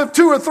mouth of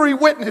 2 or 3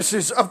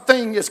 witnesses a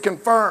thing is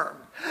confirmed.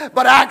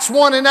 But Acts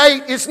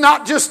 1:8 is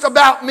not just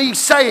about me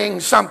saying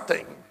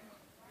something.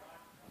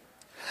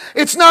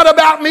 It's not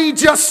about me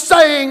just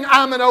saying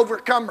I'm an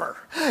overcomer.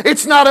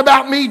 It's not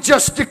about me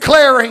just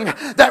declaring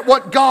that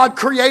what God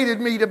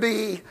created me to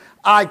be,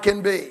 I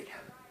can be.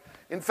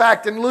 In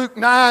fact, in Luke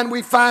 9,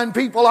 we find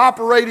people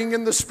operating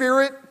in the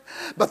Spirit,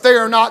 but they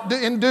are not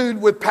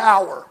endued with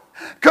power.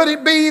 Could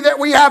it be that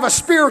we have a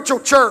spiritual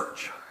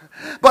church,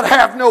 but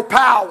have no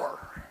power?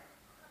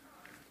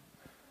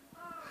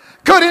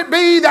 Could it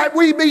be that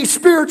we be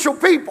spiritual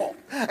people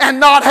and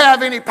not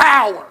have any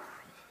power?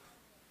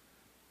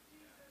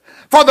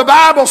 For the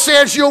Bible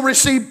says you'll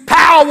receive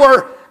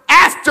power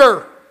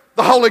after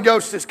the Holy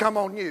Ghost has come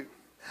on you.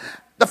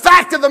 The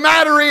fact of the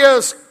matter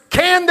is,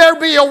 can there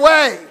be a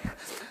way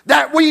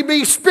that we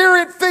be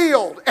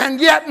Spirit-filled and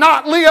yet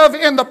not live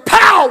in the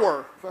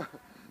power?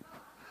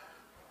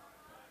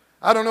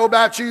 I don't know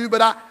about you,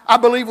 but I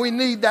believe we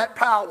need that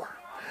power.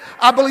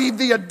 I believe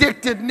the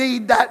addicted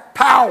need that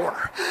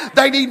power.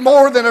 They need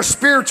more than a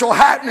spiritual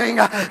happening.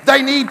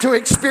 They need to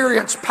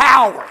experience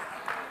power.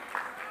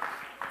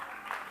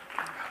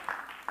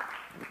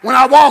 When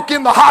I walk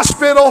in the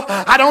hospital,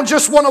 I don't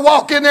just want to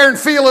walk in there and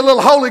feel a little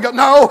Holy Ghost.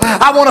 No,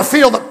 I want to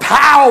feel the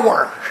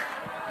power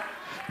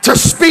to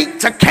speak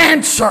to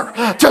cancer,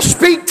 to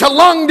speak to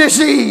lung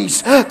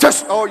disease.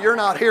 Oh, you're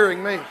not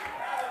hearing me.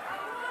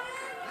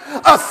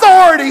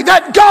 Authority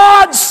that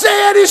God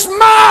said is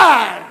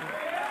mine.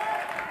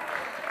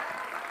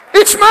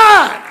 It's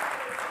mine.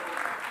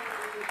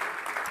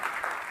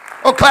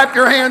 Oh, clap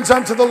your hands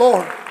unto the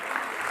Lord.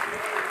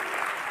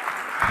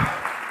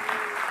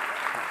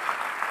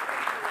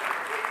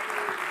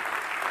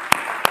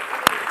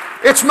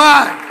 It's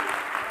mine.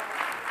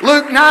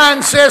 Luke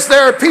 9 says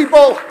there are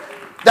people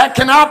that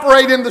can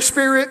operate in the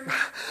Spirit,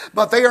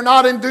 but they are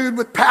not endued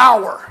with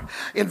power.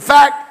 In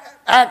fact,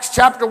 Acts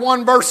chapter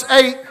 1 verse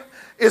 8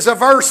 is a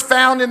verse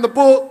found in the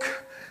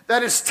book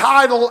that is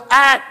titled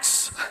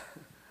Acts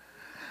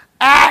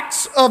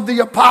of the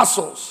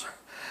Apostles.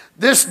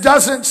 This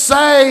doesn't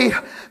say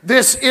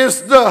this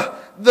is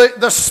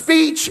the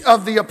speech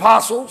of the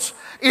apostles.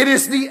 It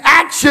is the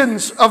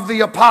actions of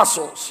the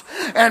apostles.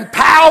 And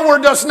power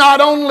doesn't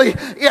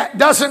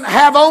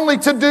have only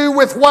to do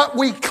with what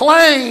we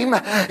claim.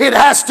 It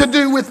has to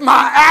do with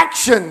my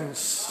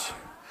actions.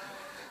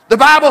 The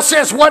Bible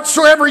says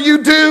whatsoever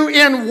you do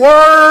in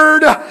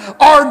word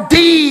or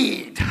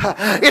deed.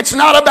 It's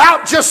not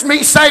about just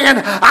me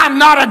saying I'm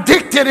not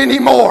addicted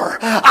anymore.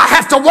 I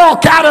have to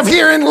walk out of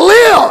here and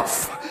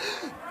live.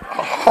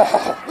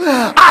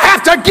 I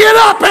have to get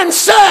up and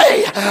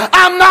say,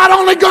 I'm not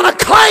only going to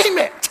claim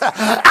it,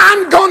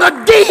 I'm going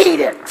to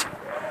deed it.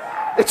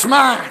 It's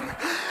mine.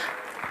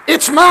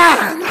 It's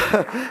mine.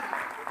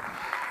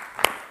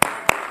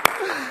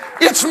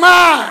 It's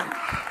mine.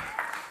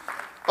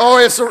 Oh,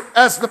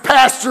 as the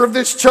pastor of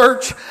this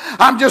church,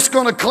 I'm just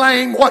going to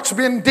claim what's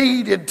been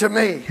deeded to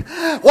me.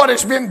 What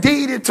has been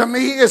deeded to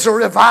me is a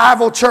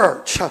revival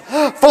church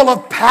full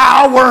of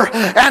power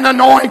and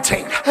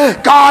anointing.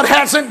 God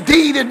hasn't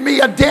deeded me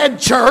a dead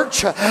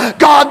church.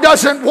 God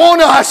doesn't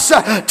want us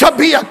to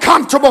be a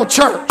comfortable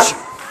church.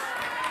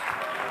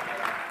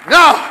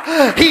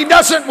 No, He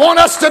doesn't want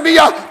us to be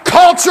a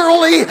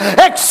culturally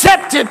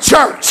accepted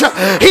church.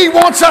 He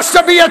wants us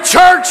to be a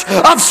church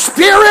of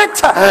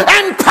spirit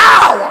and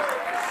power.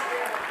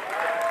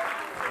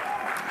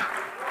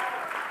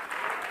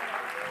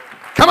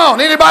 Come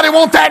on, anybody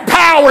want that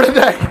power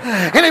today?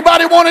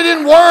 Anybody want it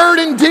in word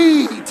and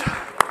deed?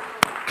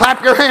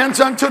 Clap your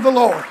hands unto the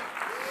Lord.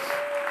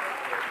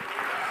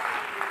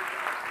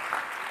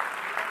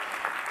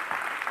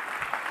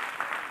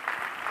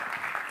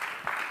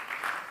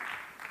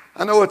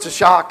 I know it's a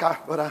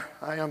shock, but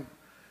I am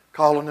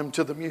calling them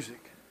to the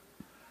music.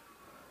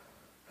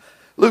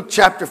 Luke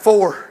chapter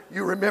 4,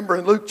 you remember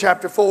in Luke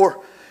chapter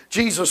 4,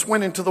 Jesus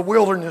went into the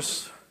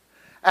wilderness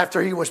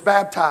after He was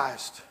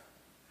baptized.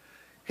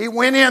 He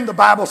went in, the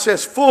Bible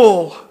says,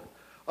 full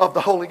of the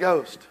Holy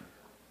Ghost.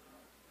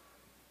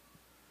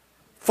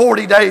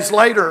 40 days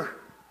later,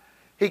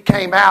 He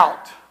came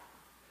out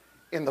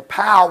in the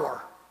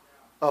power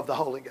of the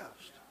Holy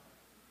Ghost.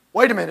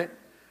 Wait a minute.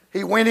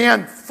 He went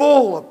in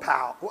full of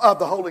power of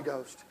the Holy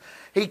Ghost.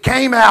 He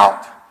came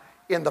out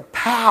in the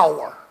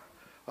power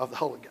of the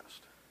Holy Ghost.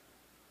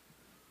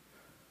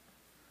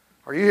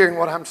 Are you hearing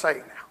what I'm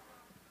saying now?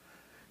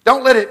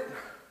 Don't let it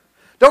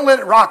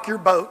rock your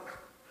boat.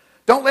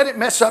 Don't let it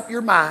mess up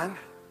your mind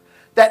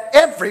that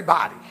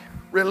everybody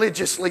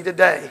religiously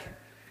today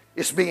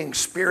is being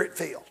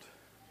Spirit-filled.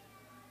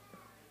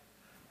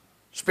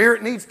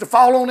 Spirit needs to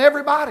fall on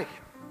everybody.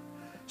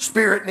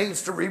 Spirit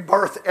needs to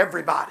rebirth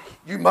everybody.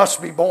 You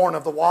must be born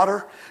of the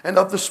water and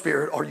of the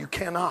Spirit, or you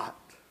cannot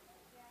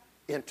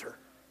enter.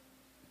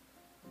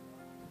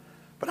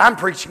 But I'm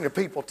preaching to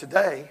people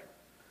today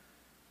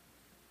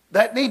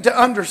that need to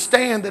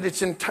understand that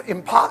it's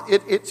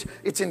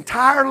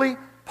entirely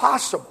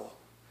possible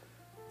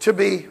to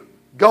be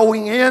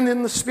going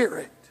in the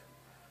Spirit,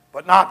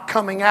 but not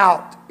coming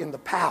out in the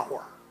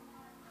power.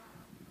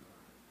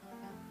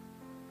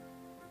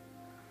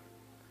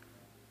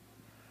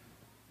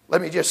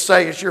 Let me just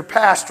say, as your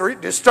pastor,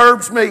 it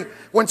disturbs me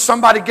when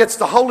somebody gets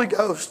the Holy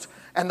Ghost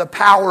and the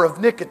power of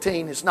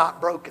nicotine is not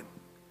broken.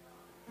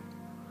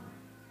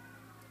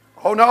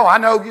 Oh no, I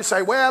know you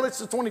say, well, it's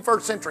the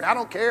 21st century. I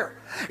don't care.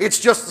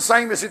 It's just the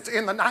same as it's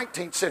in the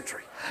 19th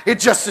century.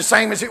 It's just the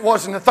same as it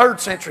was in the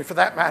 3rd century, for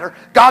that matter.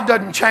 God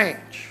doesn't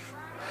change.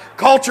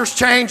 Cultures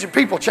change and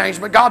people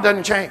change, but God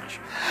doesn't change.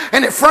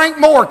 And if Frank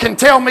Moore can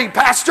tell me,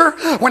 Pastor,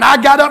 when I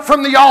got up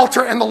from the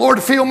altar and the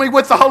Lord filled me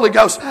with the Holy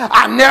Ghost,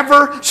 I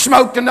never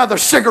smoked another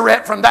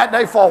cigarette from that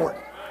day forward.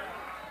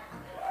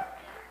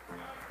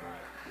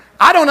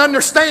 I don't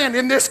understand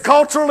in this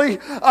culture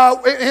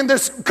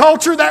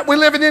that we're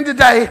living in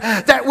today,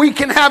 that we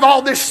can have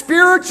all this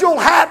spiritual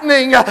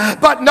happening,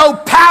 but no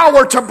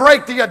power to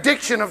break the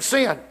addiction of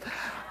sin.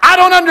 I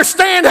don't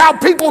understand how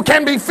people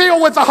can be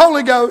filled with the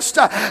Holy Ghost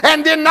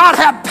and then not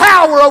have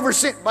power over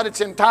sin. But it's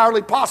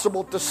entirely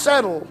possible to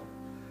settle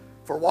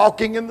for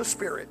walking in the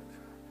Spirit,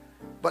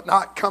 but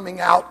not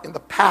coming out in the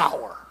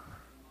power.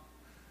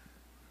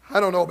 I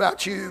don't know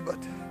about you, but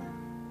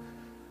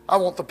I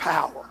want the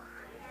power.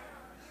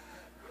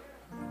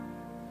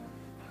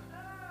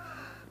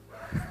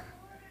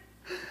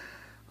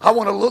 I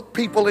want to look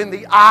people in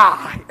the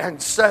eye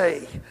and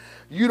say,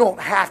 you don't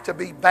have to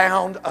be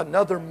bound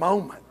another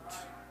moment.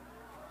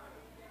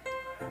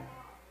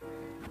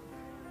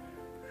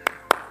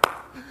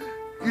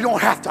 You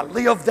don't have to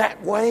live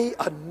that way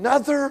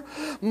another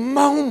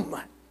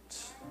moment.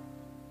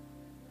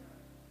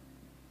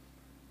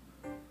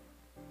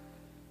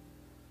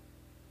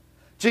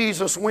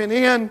 Jesus went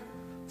in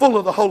full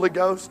of the Holy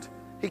Ghost.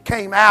 He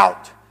came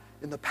out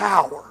in the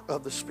power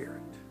of the Spirit.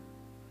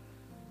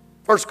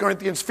 1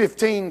 Corinthians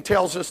 15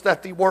 tells us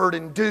that the word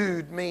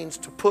endued means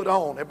to put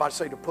on. Everybody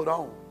say to put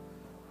on.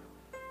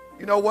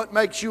 You know what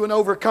makes you an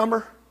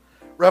overcomer?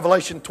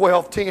 Revelation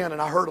 12:10,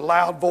 and I heard a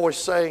loud voice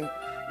saying,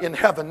 in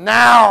heaven,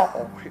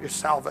 now is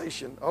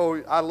salvation.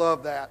 Oh, I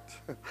love that.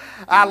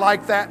 I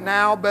like that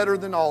now better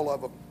than all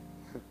of them.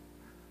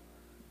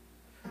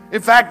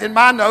 In fact, in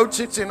my notes,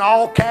 it's in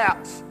all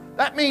caps.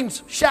 That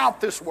means shout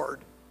this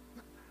word.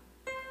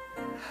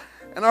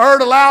 And I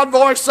heard a loud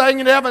voice saying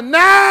in heaven,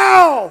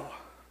 now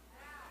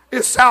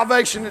is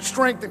salvation and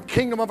strength and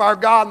kingdom of our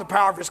God and the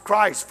power of His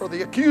Christ. For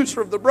the accuser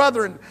of the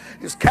brethren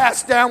is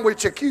cast down,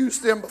 which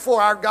accused them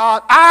before our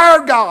God,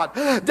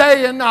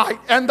 day and night.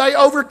 And they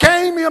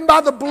overcame him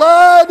by the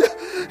blood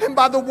and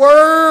by the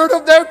word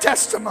of their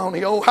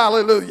testimony. Oh,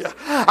 hallelujah.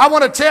 I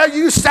want to tell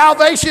you,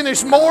 salvation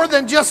is more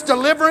than just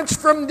deliverance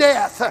from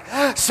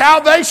death.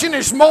 Salvation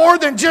is more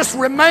than just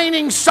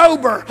remaining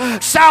sober.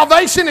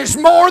 Salvation is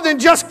more than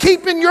just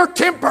keeping your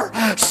temper.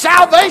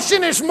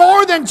 Salvation is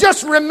more than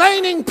just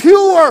remaining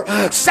pure.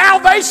 more.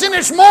 Salvation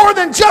is more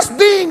than just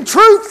being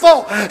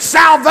truthful.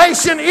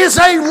 Salvation is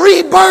a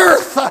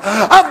rebirth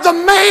of the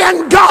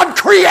man God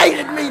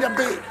created me to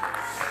be.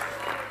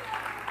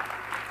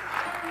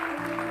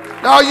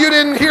 No, you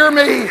didn't hear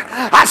me.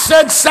 I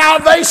said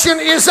salvation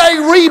is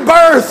a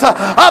rebirth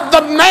of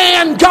the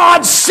man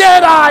God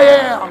said I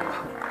am.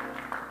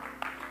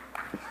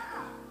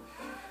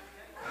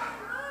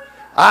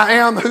 I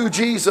am who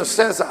Jesus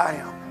says I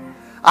am.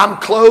 I'm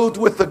clothed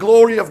with the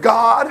glory of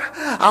God.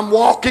 I'm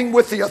walking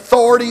with the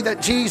authority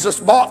that Jesus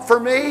bought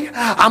for me.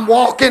 I'm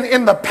walking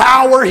in the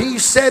power He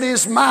said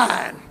is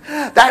mine.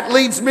 That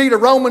leads me to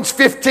Romans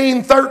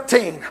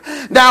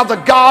 15:13. Now the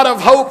God of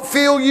hope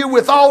fill you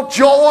with all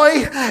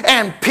joy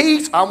and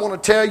peace. I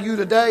want to tell you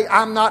today,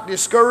 I'm not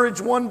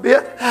discouraged one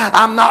bit.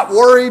 I'm not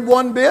worried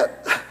one bit.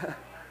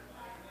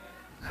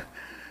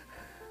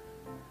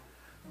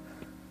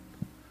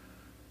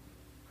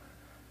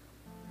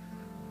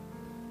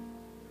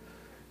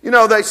 You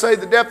know, they say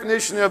the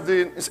definition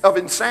of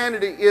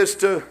insanity is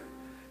to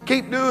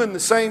keep doing the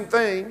same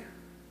thing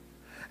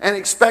and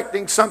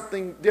expecting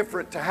something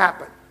different to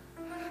happen.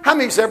 How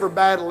many's ever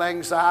battled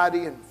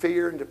anxiety and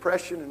fear and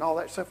depression and all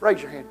that stuff?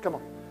 Raise your hand. Come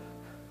on.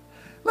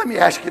 Let me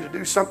ask you to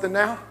do something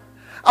now.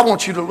 I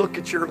want you to look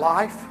at your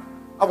life.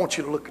 I want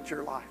you to look at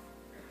your life.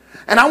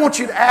 And I want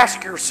you to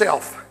ask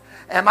yourself,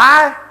 am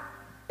I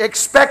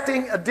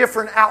expecting a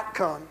different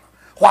outcome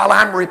while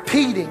I'm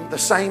repeating the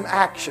same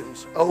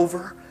actions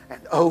over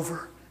and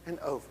over and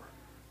over?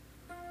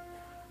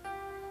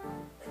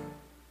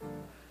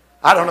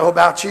 I don't know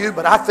about you,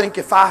 but I think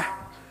if I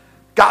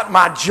got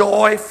my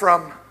joy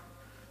from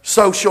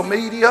social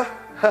media,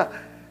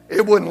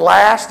 it wouldn't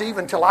last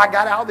even till I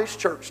got out of this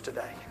church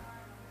today.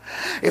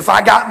 If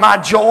I got my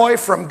joy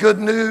from good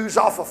news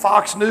off of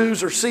Fox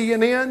News or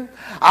CNN,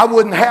 I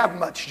wouldn't have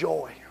much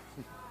joy.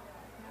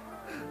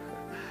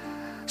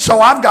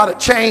 So I've got to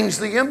change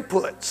the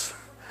inputs.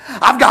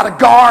 I've got to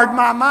guard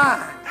my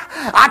mind.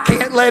 I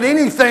can't let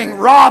anything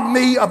rob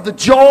me of the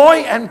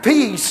joy and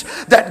peace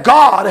that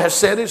God has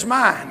said is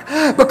mine.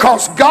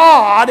 Because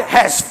God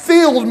has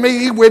filled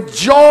me with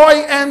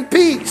joy and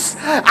peace.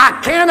 I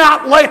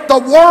cannot let the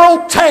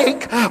world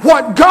take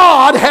what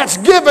God has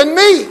given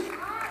me.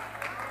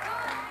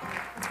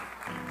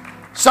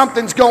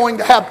 Something's going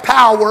to have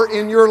power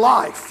in your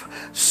life.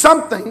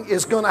 Something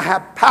is going to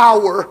have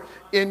power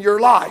in your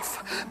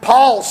life.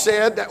 Paul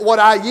said that what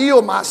I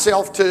yield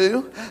myself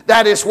to,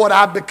 that is what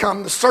I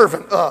become the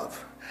servant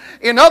of.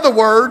 In other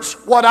words,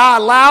 what I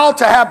allow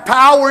to have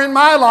power in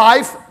my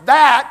life,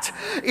 that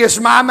is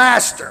my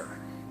master.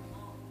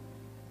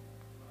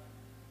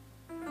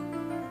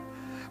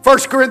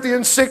 1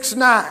 Corinthians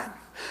 6:9.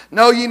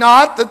 Know ye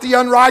not that the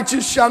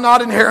unrighteous shall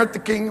not inherit the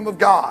kingdom of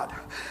God?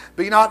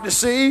 Be not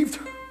deceived.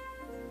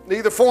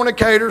 Neither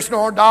fornicators,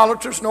 nor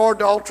idolaters, nor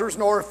adulterers,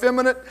 nor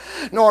effeminate,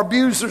 nor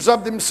abusers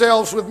of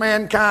themselves with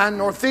mankind,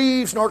 nor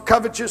thieves, nor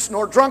covetous,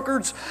 nor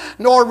drunkards,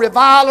 nor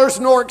revilers,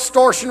 nor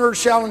extortioners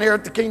shall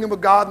inherit the kingdom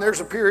of God. And there's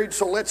a period,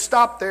 so let's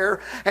stop there.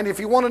 And if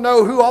you want to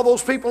know who all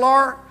those people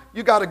are,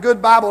 you got a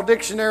good Bible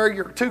dictionary.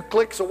 You're 2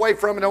 clicks away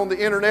from it on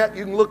the internet.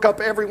 You can look up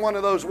every one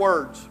of those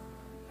words.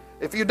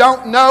 If you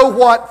don't know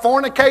what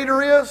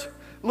fornicator is,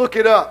 look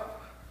it up.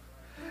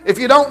 If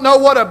you don't know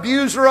what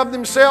abuser of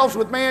themselves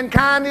with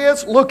mankind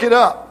is, look it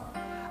up.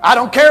 I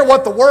don't care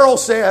what the world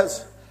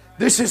says.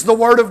 This is the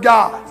Word of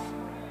God.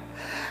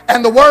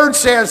 And the Word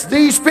says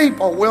these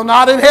people will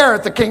not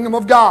inherit the kingdom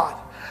of God.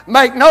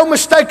 Make no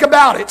mistake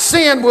about it.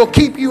 Sin will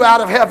keep you out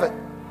of heaven.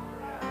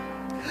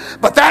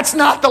 But that's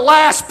not the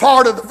last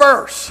part of the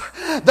verse.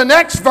 The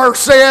next verse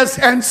says,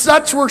 and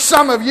such were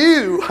some of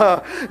you.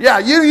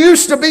 You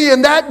used to be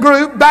in that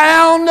group,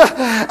 bound,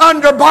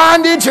 under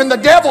bondage, and the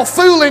devil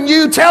fooling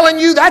you, telling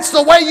you that's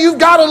the way you've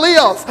got to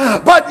live.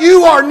 But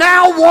you are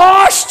now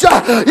washed.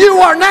 You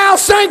are now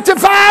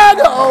sanctified.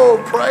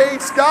 Oh,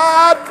 praise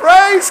God,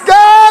 praise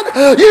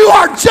God. You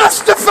are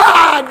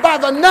justified by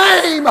the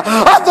name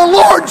of the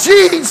Lord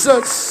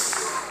Jesus.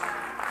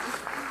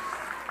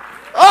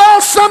 Oh,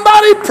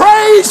 somebody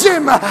praise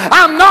Him.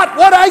 I'm not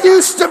what I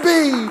used to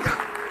be.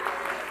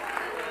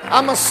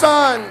 I'm a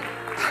son.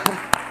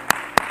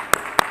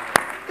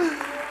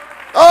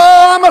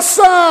 Oh, I'm a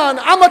son.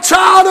 I'm a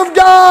child of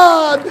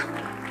God.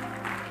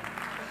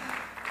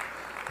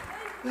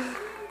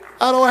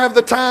 I don't have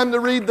the time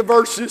to read the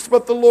verses,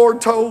 but the Lord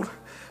told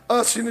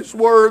us in His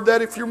Word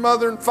that if your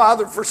mother and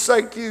father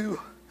forsake you,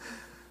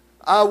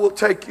 I will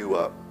take you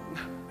up.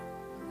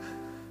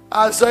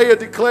 Isaiah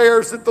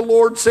declares that the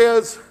Lord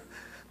says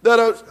that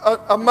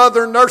a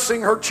mother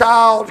nursing her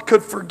child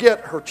could forget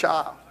her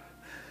child.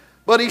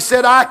 But He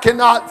said, I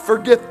cannot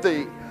forget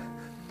thee,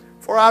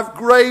 for I've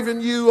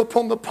graven you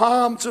upon the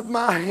palms of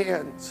my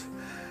hands,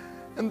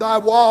 and thy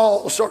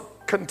walls are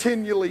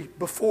continually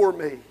before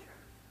me.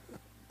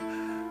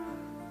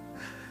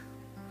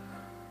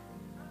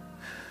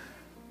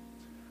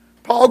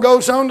 Paul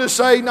goes on to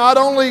say, not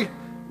only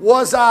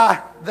was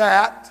I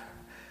that,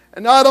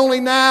 and not only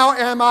now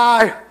am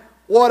I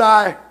what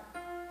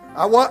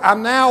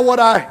I'm now what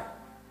I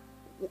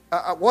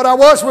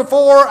was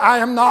before, I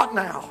am not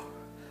now.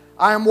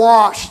 I am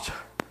washed.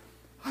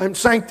 I am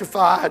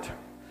sanctified.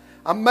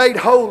 I'm made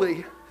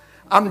holy.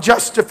 I'm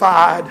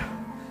justified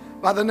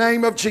by the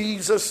name of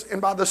Jesus and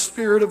by the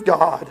Spirit of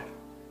God.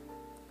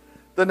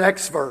 The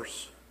next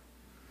verse.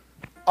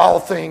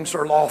 All things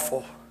are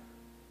lawful,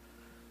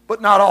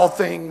 but not all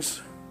things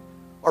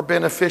are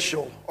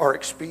beneficial or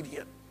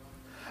expedient.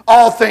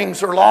 All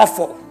things are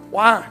lawful.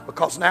 Why?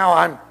 Because now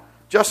I'm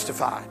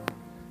justified.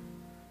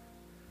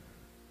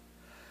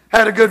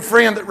 Had a good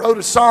friend that wrote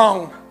a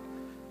song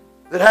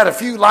that had a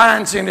few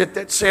lines in it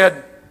that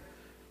said,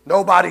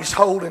 nobody's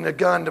holding a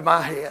gun to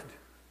my head.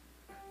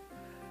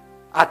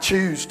 I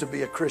choose to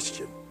be a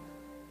Christian.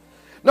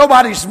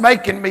 Nobody's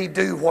making me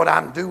do what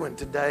I'm doing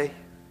today.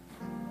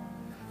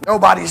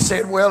 Nobody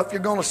said, well, if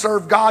you're going to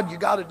serve God, you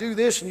got to do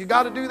this and you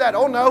got to do that.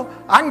 Oh no,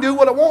 I can do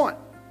what I want.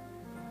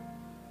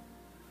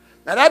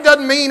 Now that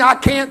doesn't mean I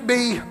can't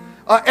be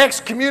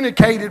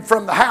excommunicated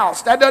from the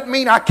house. That doesn't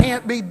mean I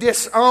can't be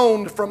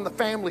disowned from the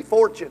family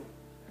fortune.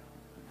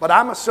 But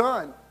I'm a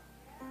son.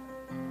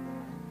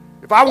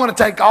 If I want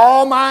to take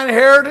all my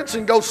inheritance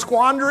and go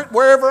squander it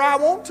wherever I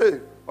want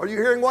to. Are you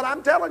hearing what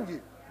I'm telling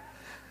you?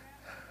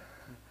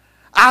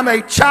 I'm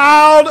a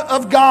child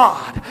of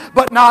God,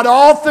 but not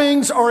all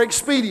things are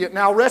expedient.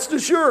 Now rest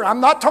assured, I'm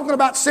not talking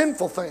about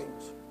sinful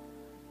things.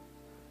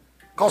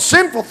 Because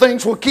sinful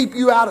things will keep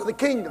you out of the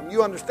kingdom.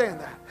 You understand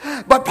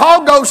that. But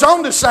Paul goes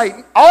on to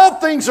say, all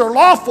things are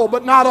lawful,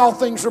 but not all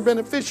things are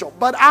beneficial.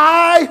 But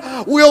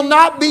I will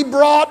not be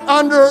brought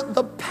under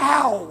the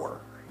power.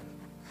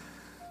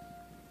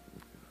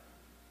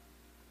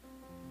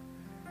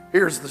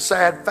 Here's the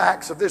sad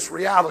facts of this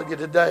reality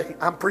today.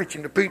 I'm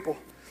preaching to people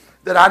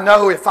that I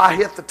know if I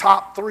hit the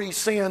top 3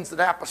 sins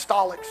that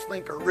apostolics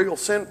think are real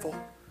sinful,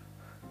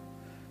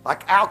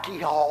 like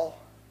alcohol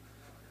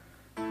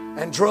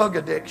and drug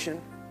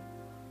addiction,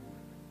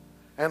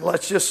 and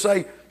let's just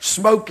say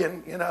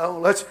smoking,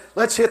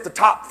 let's hit the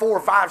top 4 or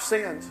 5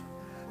 sins.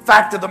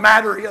 Fact of the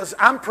matter is,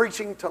 I'm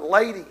preaching to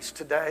ladies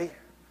today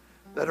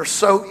that are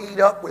so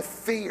eat up with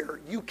fear,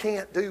 you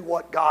can't do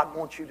what God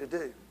wants you to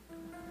do.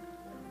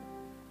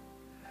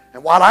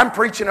 And while I'm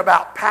preaching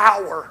about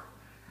power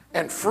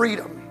and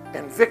freedom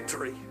and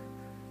victory,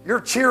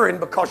 you're cheering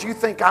because you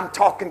think I'm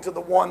talking to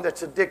the one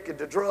that's addicted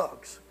to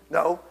drugs.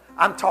 No,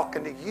 I'm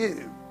talking to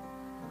you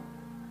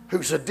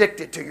who's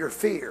addicted to your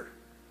fear.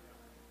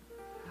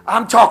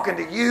 I'm talking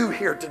to you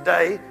here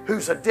today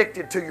who's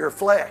addicted to your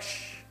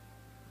flesh.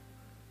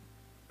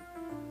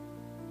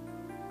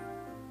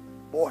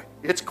 Boy,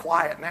 it's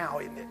quiet now,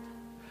 isn't it?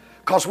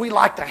 Because we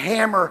like to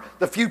hammer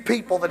the few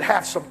people that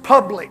have some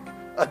public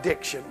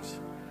addictions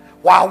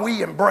while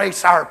we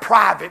embrace our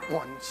private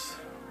ones.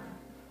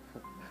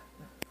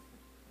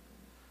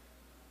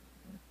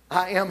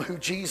 I am who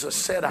Jesus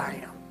said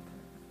I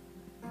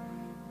am.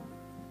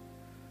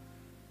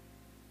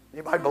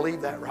 Anybody believe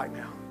that right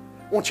now?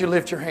 Won't you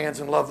lift your hands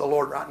and love the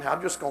Lord right now?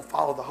 I'm just going to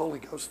follow the Holy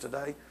Ghost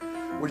today.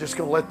 We're just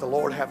going to let the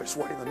Lord have His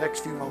way in the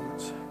next few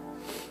moments.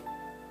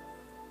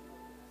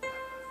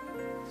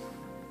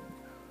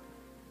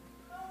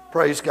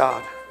 Praise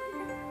God.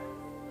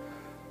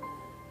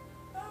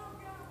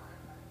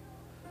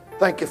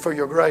 Thank you for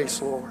your grace,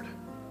 Lord.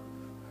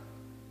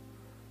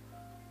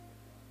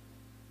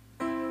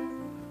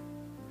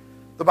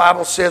 The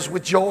Bible says,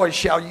 with joy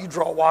shall you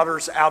draw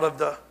waters out of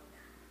the,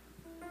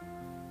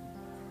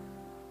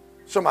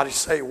 somebody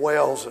say,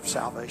 wells of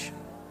salvation.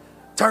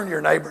 Turn to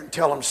your neighbor and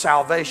tell them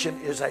salvation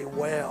is a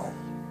well.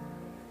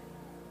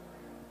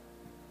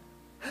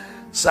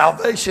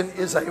 Salvation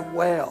is a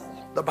well.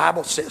 The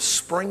Bible says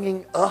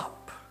springing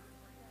up.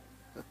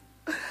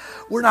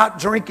 We're not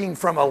drinking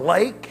from a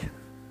lake,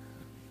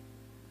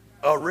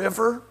 a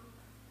river.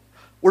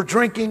 We're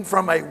drinking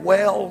from a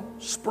well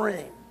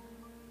spring.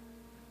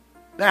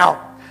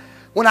 Now,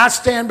 when I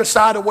stand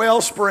beside a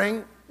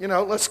wellspring,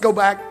 let's go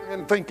back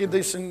and think of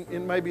this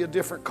in maybe a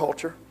different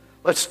culture.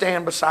 Let's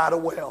stand beside a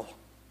well.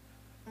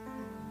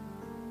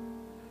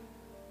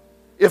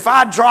 If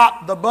I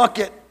drop the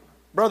bucket,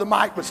 Brother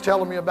Mike was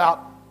telling me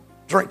about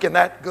drinking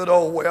that good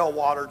old well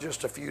water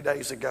just a few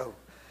days ago.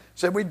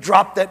 Said we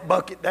dropped that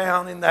bucket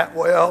down in that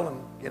well,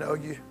 and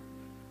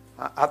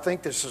I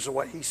think this is the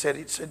way he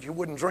said you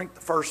wouldn't drink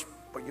the first,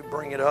 but you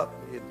bring it up,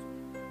 and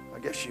I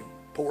guess you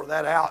pour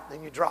that out, and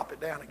then you drop it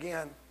down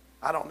again.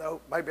 I don't know.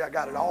 Maybe I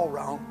got it all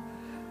wrong.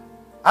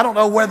 I don't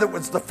know whether it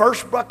was the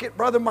first bucket,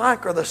 Brother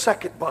Mike, or the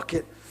second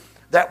bucket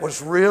that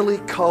was really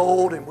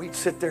cold, and we'd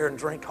sit there and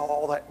drink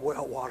all that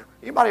well water.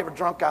 Anybody ever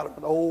drunk out of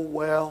an old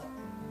well?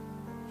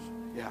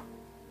 Yeah.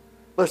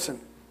 Listen,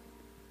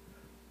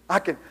 I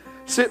can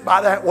sit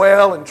by that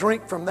well and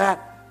drink from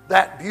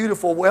that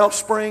beautiful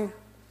wellspring,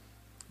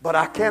 but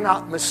I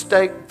cannot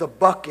mistake the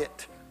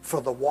bucket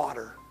for the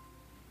water.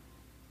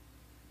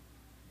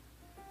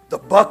 The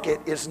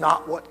bucket is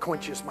not what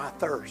quenches my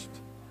thirst.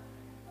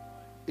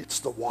 It's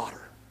the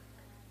water.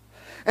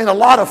 And a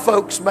lot of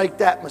folks make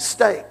that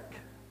mistake.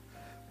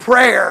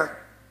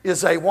 Prayer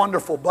is a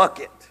wonderful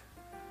bucket,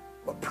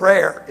 but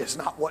prayer is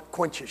not what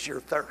quenches your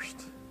thirst.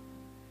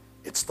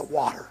 It's the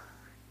water.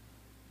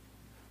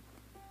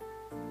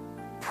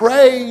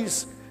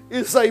 Praise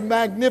is a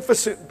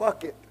magnificent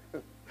bucket,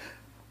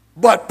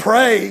 but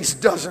praise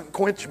doesn't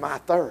quench my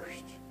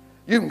thirst.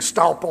 You can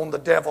stomp on the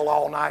devil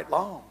all night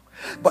long,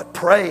 but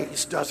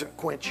praise doesn't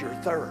quench your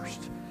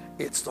thirst.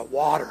 It's the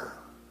water.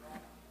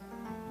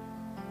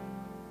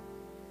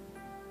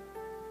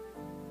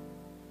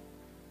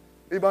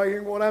 Anybody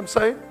hearing what I'm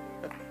saying?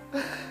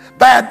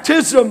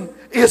 Baptism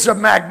is a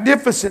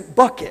magnificent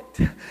bucket,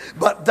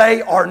 but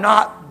they are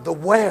not the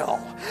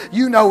well.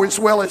 You know as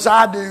well as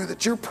I do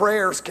that your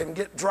prayers can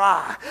get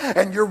dry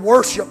and your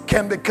worship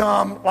can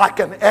become like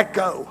an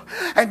echo,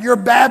 and your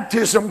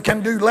baptism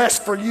can do less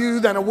for you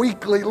than a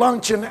weekly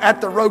luncheon at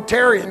the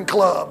Rotarian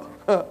Club.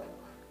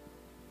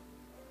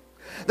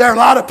 There are a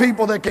lot of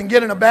people that can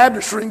get in a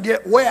baptistry and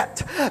get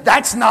wet.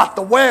 That's not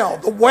the well.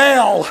 The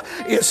well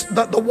is,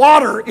 the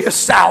water is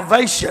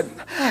salvation.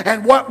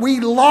 And what we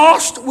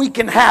lost, we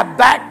can have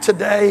back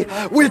today.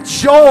 With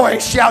joy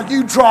shall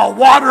you draw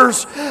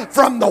waters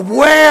from the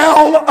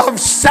well of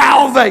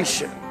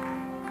salvation.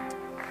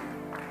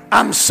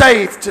 I'm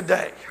saved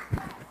today.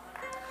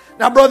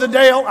 Now, Brother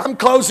Dale, I'm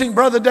closing.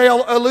 Brother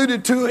Dale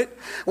alluded to it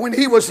when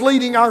he was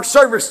leading our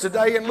service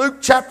today. In Luke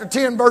chapter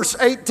 10, verse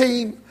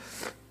 18,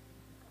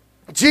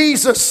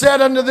 Jesus said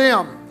unto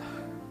them,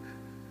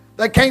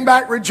 they came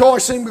back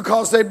rejoicing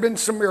because there'd been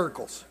some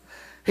miracles.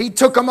 He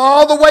took them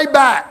all the way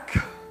back.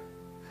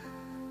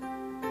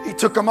 He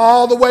took them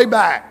all the way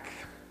back.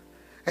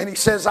 And he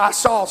says, I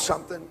saw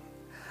something.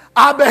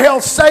 I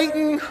beheld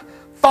Satan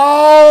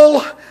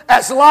fall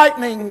as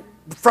lightning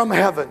from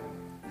heaven.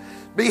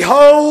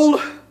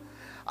 Behold,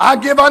 I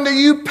give unto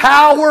you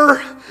power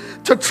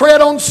to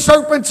tread on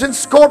serpents and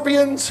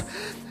scorpions,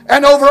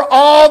 and over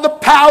all the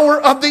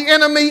power of the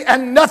enemy,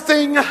 and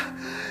nothing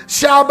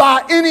shall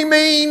by any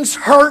means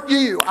hurt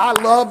you. I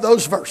love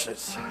those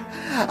verses.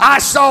 I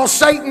saw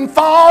Satan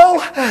fall,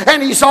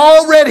 and he's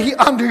already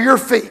under your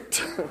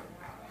feet.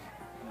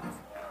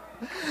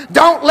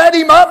 Don't let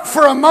him up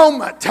for a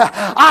moment.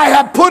 I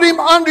have put him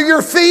under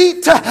your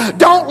feet.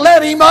 Don't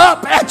let him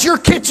up at your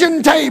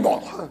kitchen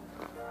table.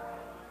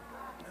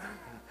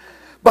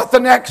 But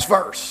the next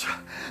verse,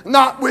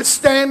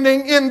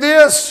 notwithstanding in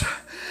this,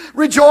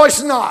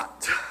 rejoice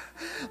not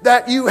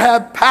that you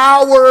have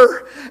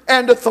power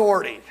and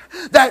authority,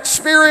 that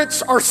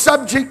spirits are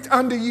subject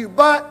unto you,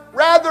 but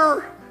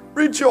rather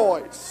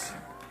rejoice.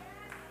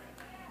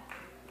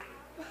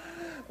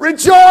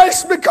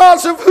 Rejoice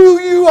because of who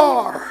you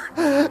are.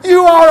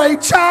 You are a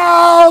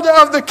child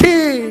of the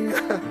King.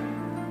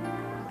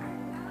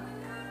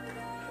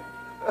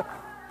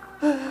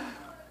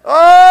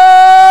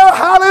 Oh,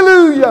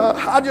 hallelujah.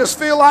 I just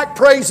feel like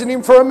praising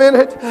Him for a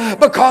minute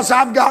because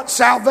I've got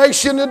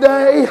salvation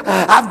today.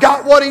 I've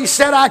got what He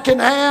said I can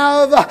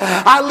have.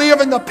 I live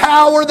in the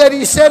power that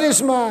He said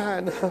is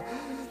mine.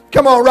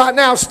 Come on, right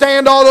now,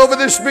 stand all over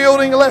this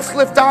building. Let's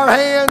lift our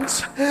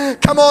hands.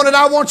 Come on, and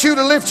I want you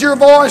to lift your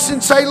voice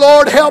and say,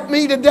 Lord, help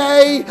me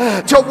today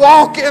to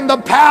walk in the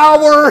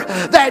power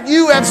that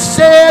you have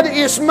said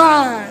is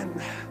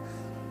mine.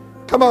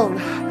 Come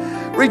on.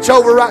 Reach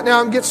over right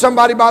now and get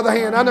somebody by the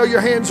hand. I know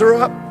your hands are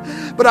up,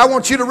 but I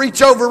want you to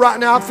reach over right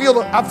now. I feel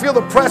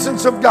the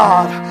presence of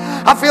God.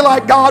 I feel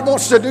like God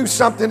wants to do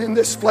something in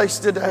this place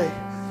today.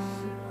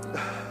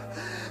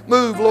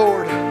 Move,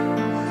 Lord.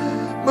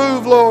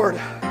 Move, Lord.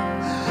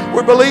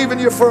 We're believing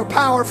you for a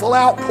powerful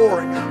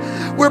outpouring.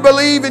 We're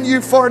believing you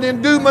for an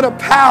endowment of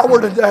power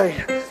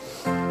today.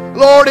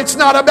 Lord, it's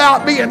not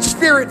about being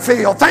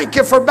Spirit-filled. Thank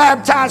you for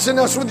baptizing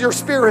us with your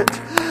Spirit.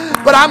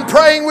 But I'm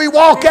praying we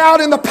walk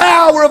out in the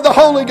power of the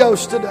Holy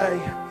Ghost today.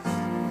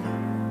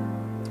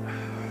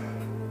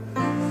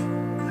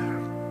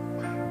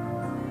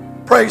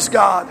 Praise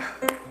God.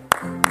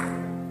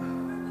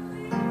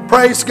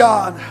 Praise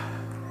God.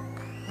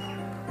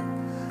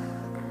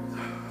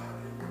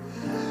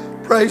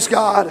 Praise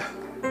God.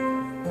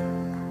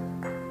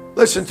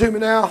 Listen to me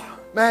now.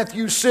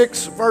 Matthew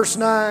 6, verse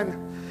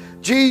 9.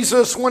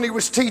 Jesus, when He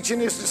was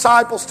teaching His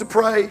disciples to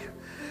pray,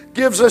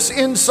 gives us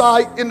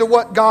insight into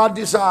what God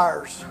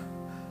desires,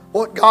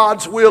 what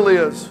God's will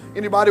is.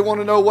 Anybody want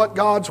to know what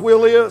God's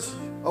will is?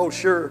 Oh,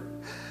 sure.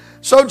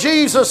 So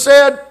Jesus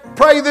said,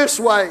 pray this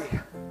way.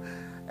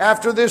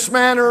 After this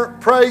manner,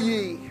 pray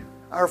ye,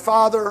 our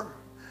Father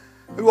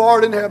who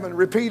art in heaven.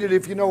 Repeat it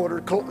if you know it,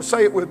 or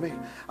say it with me.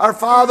 Our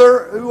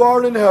Father who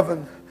art in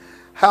heaven,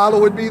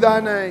 hallowed be thy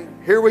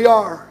name. Here we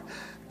are.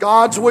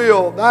 God's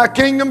will. Thy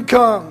kingdom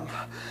come.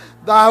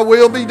 Thy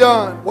will be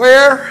done.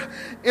 Where?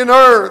 In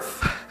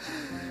earth.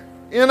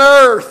 In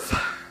earth.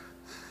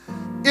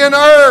 In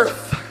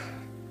earth.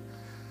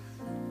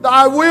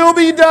 Thy will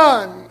be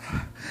done.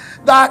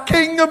 Thy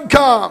kingdom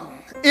come.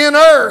 In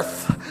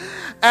earth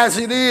as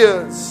it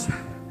is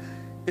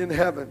in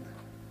heaven.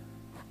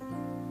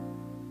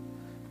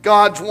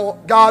 God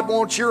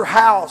wants your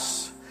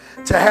house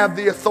to have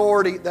the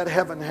authority that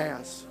heaven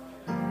has.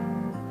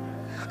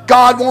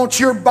 God wants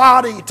your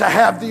body to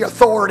have the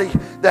authority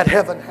that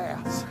heaven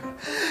has.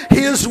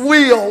 His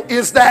will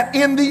is that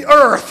in the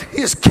earth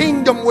His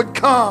kingdom would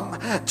come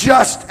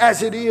just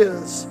as it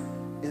is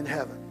in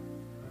heaven.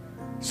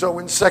 So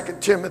in 2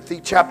 Timothy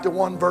chapter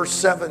 1 verse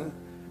 7,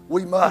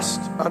 we must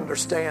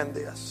understand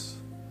this.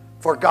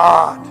 For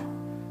God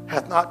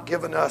hath not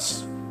given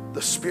us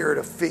the spirit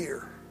of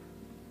fear,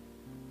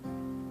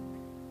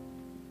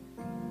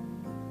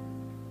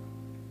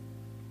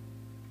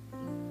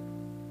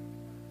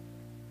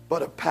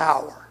 but of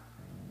power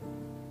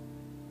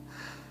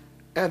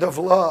and of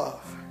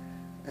love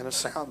and a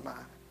sound mind.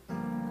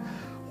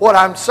 What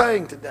I'm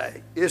saying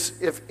today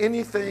is, if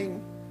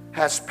anything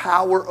has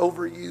power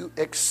over you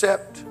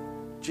except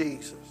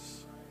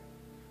Jesus,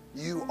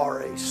 you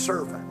are a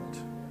servant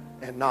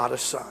and not a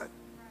son.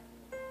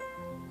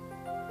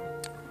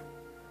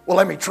 Well,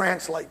 let me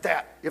translate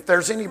that. If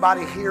there's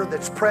anybody here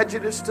that's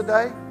prejudiced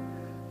today,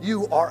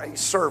 you are a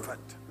servant,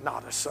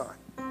 not a son.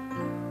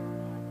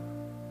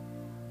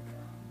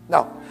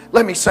 Now,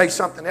 let me say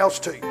something else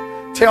to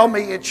you. Tell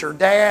me it's your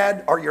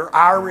dad or your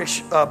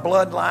Irish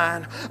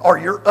bloodline or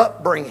your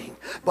upbringing.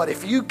 But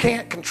if you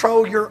can't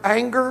control your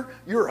anger,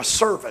 you're a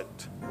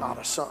servant, not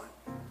a son.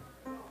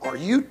 Are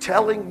you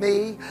telling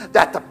me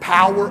that the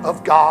power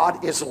of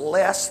God is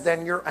less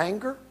than your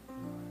anger?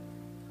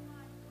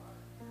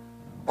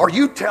 Are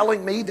you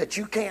telling me that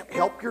you can't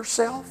help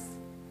yourself?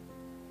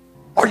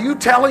 Are you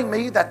telling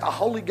me that the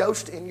Holy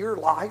Ghost in your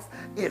life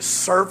is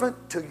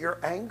servant to your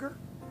anger?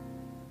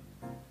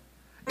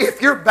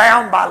 If you're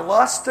bound by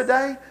lust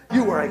today,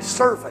 you are a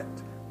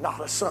servant,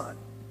 not a son.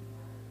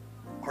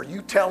 Are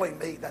you telling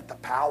me that the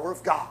power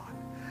of God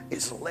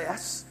is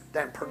less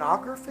than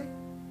pornography?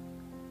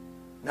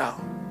 No.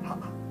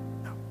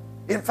 No.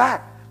 In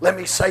fact, let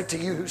me say to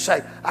you who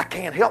say, I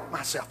can't help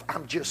myself,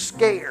 I'm just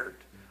scared.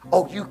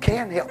 Oh, you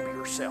can help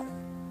yourself.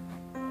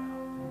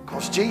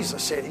 Because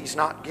Jesus said He's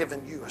not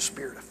given you a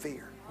spirit of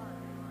fear.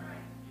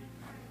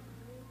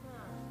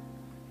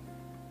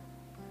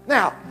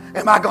 Now,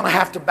 am I going to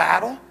have to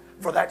battle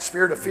for that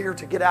spirit of fear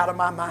to get out of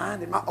my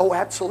mind? Oh,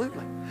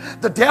 absolutely.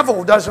 The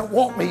devil doesn't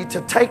want me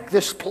to take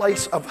this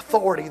place of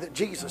authority that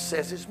Jesus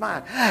says is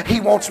mine.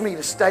 He wants me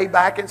to stay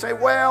back and say,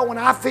 well, when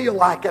I feel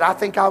like it, I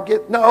think I'll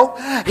get... No,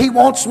 he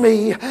wants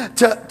me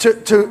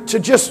to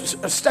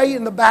just stay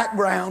in the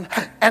background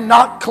and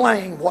not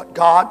claim what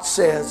God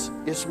says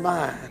is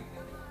mine.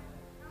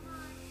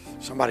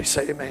 Somebody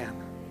say amen.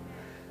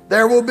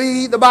 There will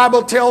be, the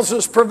Bible tells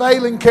us,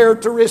 prevailing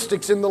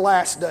characteristics in the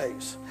last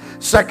days.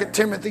 2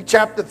 Timothy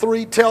chapter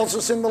 3 tells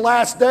us in the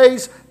last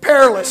days,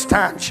 perilous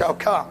times shall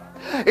come.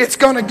 It's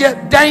going to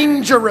get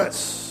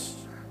dangerous.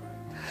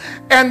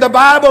 And the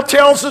Bible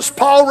tells us,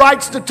 Paul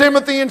writes to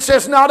Timothy and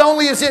says, not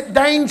only is it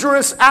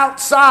dangerous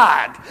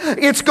outside,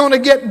 it's going to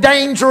get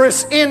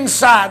dangerous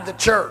inside the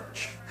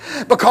church.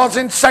 Because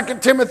in 2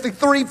 Timothy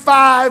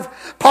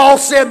 3:5, Paul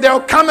said there'll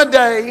come a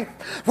day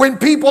when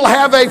people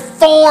have a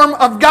form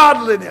of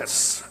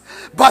godliness,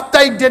 but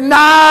they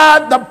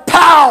deny the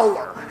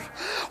power.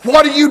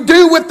 What do you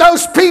do with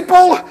those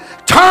people?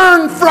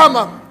 Turn from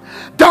them.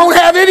 Don't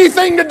have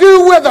anything to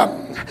do with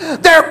them.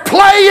 They're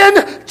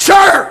playing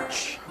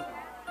church.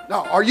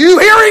 Now, are you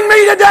hearing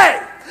me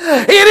today?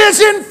 It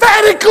is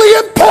emphatically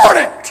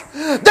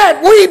important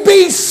that we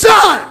be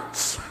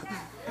sons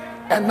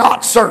and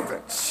not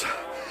servants.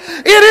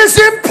 It is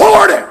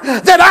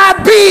important that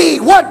I be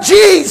what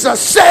Jesus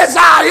says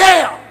I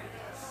am.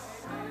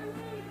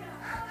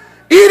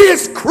 It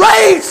is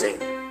crazy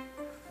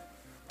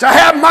to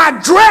have my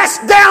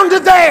dress down to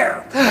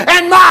there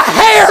and my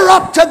hair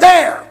up to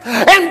there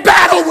and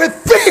battle with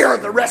fear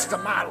the rest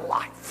of my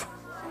life.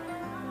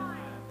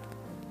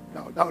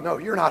 No,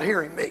 you're not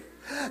hearing me.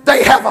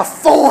 They have a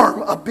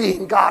form of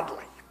being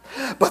godly,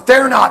 but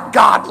they're not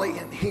godly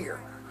in here.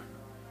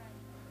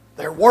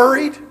 They're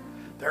worried,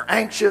 they're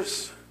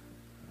anxious,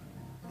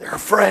 they're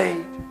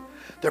afraid,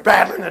 they're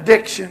battling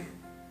addiction.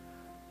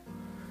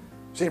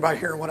 Is anybody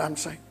hearing what I'm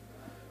saying?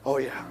 Oh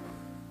yeah.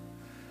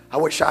 I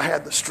wish I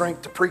had the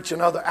strength to preach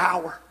another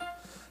hour.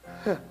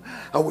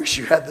 I wish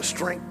you had the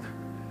strength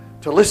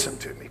to listen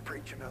to me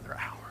preach another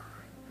hour.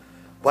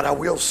 But I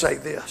will say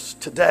this.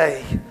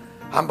 Today,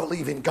 I'm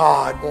believing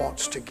God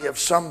wants to give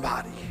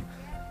somebody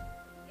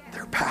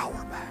their power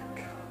back.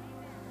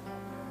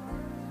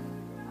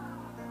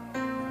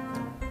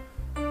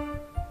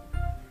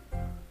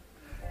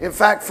 In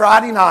fact,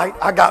 Friday night,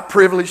 I got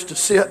privileged to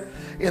sit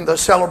in the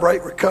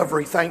Celebrate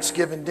Recovery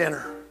Thanksgiving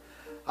dinner.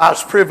 I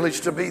was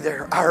privileged to be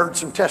there. I heard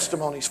some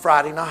testimonies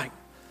Friday night.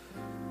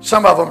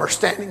 Some of them are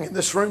standing in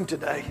this room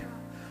today.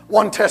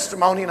 One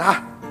testimony, and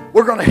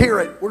we're going to hear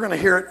it. We're going to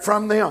hear it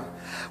from them.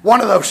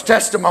 One of those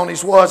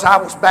testimonies was, I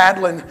was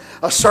battling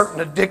a certain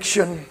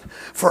addiction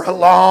for a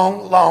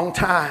long, long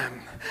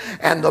time.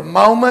 And the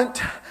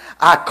moment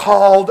I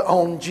called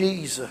on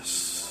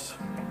Jesus,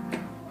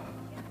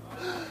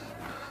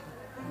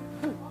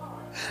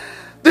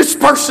 this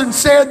person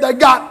said they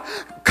got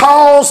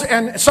calls,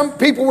 and some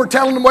people were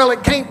telling them, well,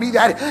 it can't be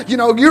that.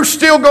 You're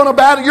still going to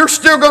battle. You're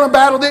still going to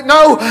battle it.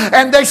 No.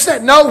 And they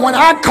said, no, when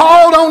I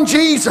called on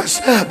Jesus,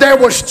 there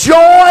was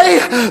joy.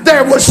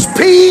 There was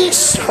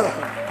peace.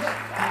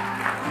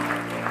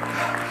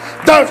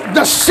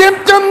 The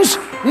symptoms,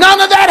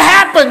 none of that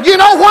happened. You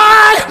know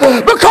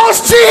why? Because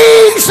because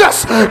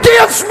Jesus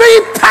gives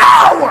me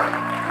power.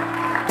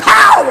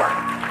 Power.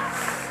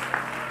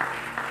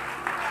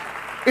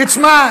 It's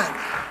mine.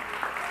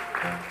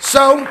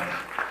 So,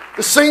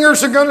 the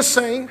singers are going to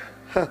sing.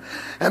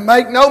 And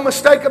make no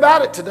mistake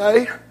about it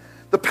today,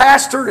 the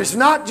pastor is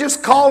not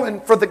just calling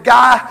for the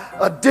guy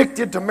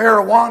addicted to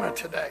marijuana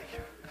today.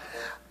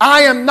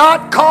 I am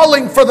not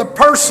calling for the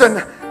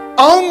person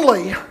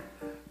only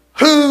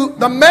who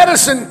the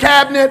medicine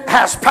cabinet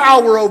has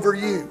power over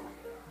you.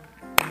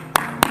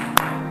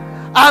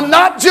 I'm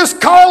not just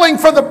calling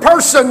for the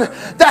person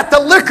that the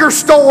liquor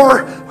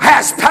store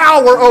has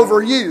power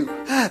over you,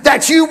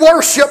 that you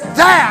worship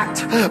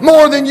that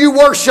more than you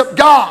worship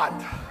God.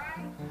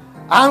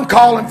 I'm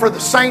calling for the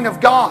saint of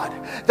God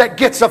that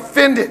gets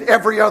offended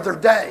every other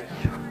day,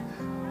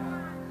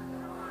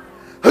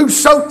 who's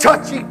so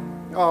touchy,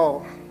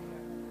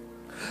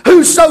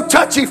 who's so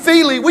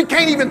touchy-feely we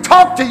can't even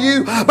talk to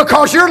you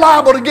because you're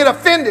liable to get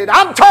offended.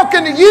 I'm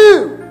talking to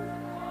you.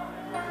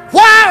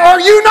 Why are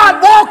you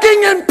not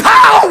walking in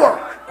power?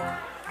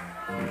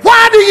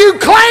 Why do you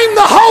claim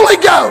the Holy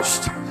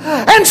Ghost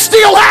and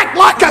still act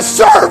like a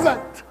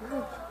servant?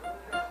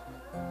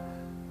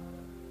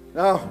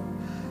 No,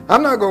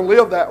 I'm not going to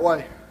live that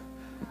way.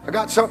 I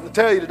got something to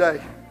tell you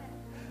today.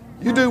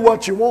 You do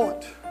what you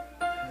want.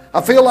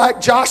 I feel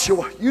like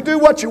Joshua. You do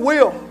what you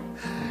will.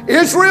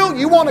 Israel,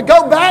 you want to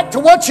go back to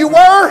what you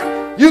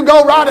were? You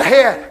go right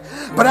ahead.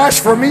 But as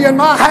for me and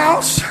my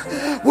house,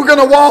 we're going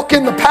to walk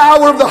in the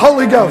power of the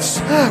Holy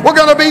Ghost. We're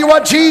going to be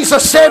what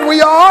Jesus said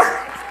we are.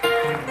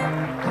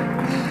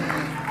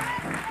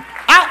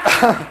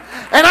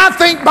 And I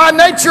think by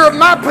nature of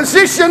my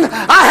position,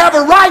 I have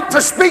a right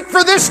to speak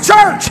for this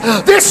church.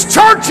 This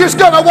church is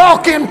going to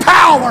walk in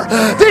power.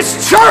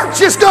 This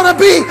church is going to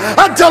be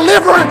a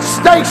deliverance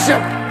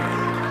station.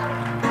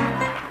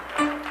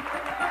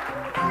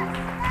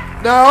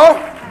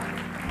 No.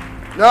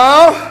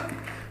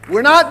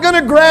 We're not going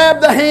to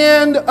grab the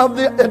hand of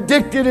the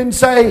addicted and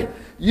say,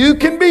 you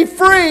can be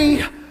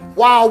free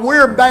while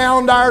we're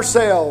bound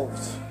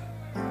ourselves.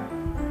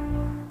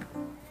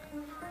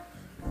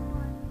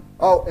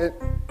 And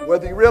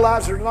whether you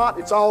realize it or not,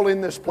 it's all in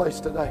this place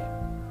today.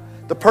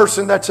 The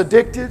person that's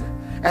addicted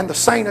and the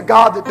saint of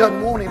God that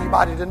doesn't want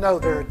anybody to know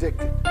they're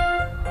addicted.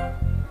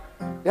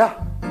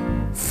 Yeah.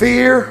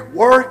 Fear,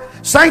 worry.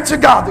 Saints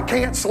of God that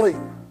can't sleep,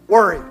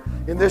 worried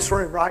in this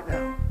room right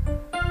now.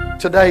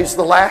 Today's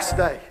the last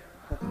day.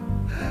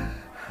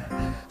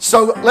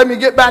 So let me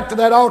get back to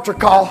that altar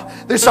call.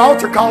 This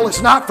altar call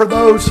is not for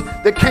those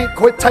that can't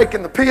quit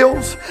taking the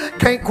pills,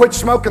 can't quit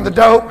smoking the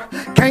dope,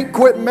 can't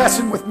quit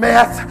messing with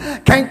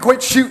meth, can't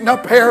quit shooting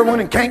up heroin,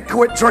 and can't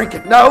quit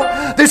drinking.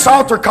 No, this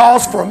altar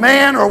call's for a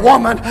man or a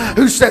woman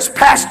who says,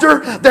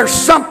 Pastor, there's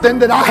something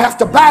that I have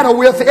to battle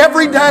with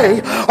every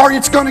day or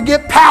it's going to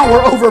get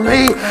power over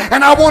me.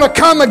 And I want to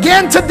come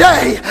again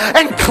today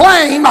and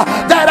claim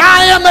that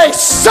I am a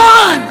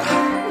son.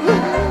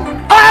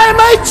 I am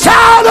a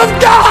child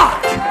of God.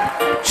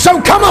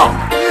 So come on.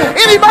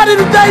 Anybody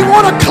today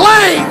want to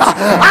claim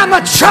I'm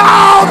a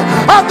child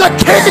of the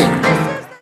King?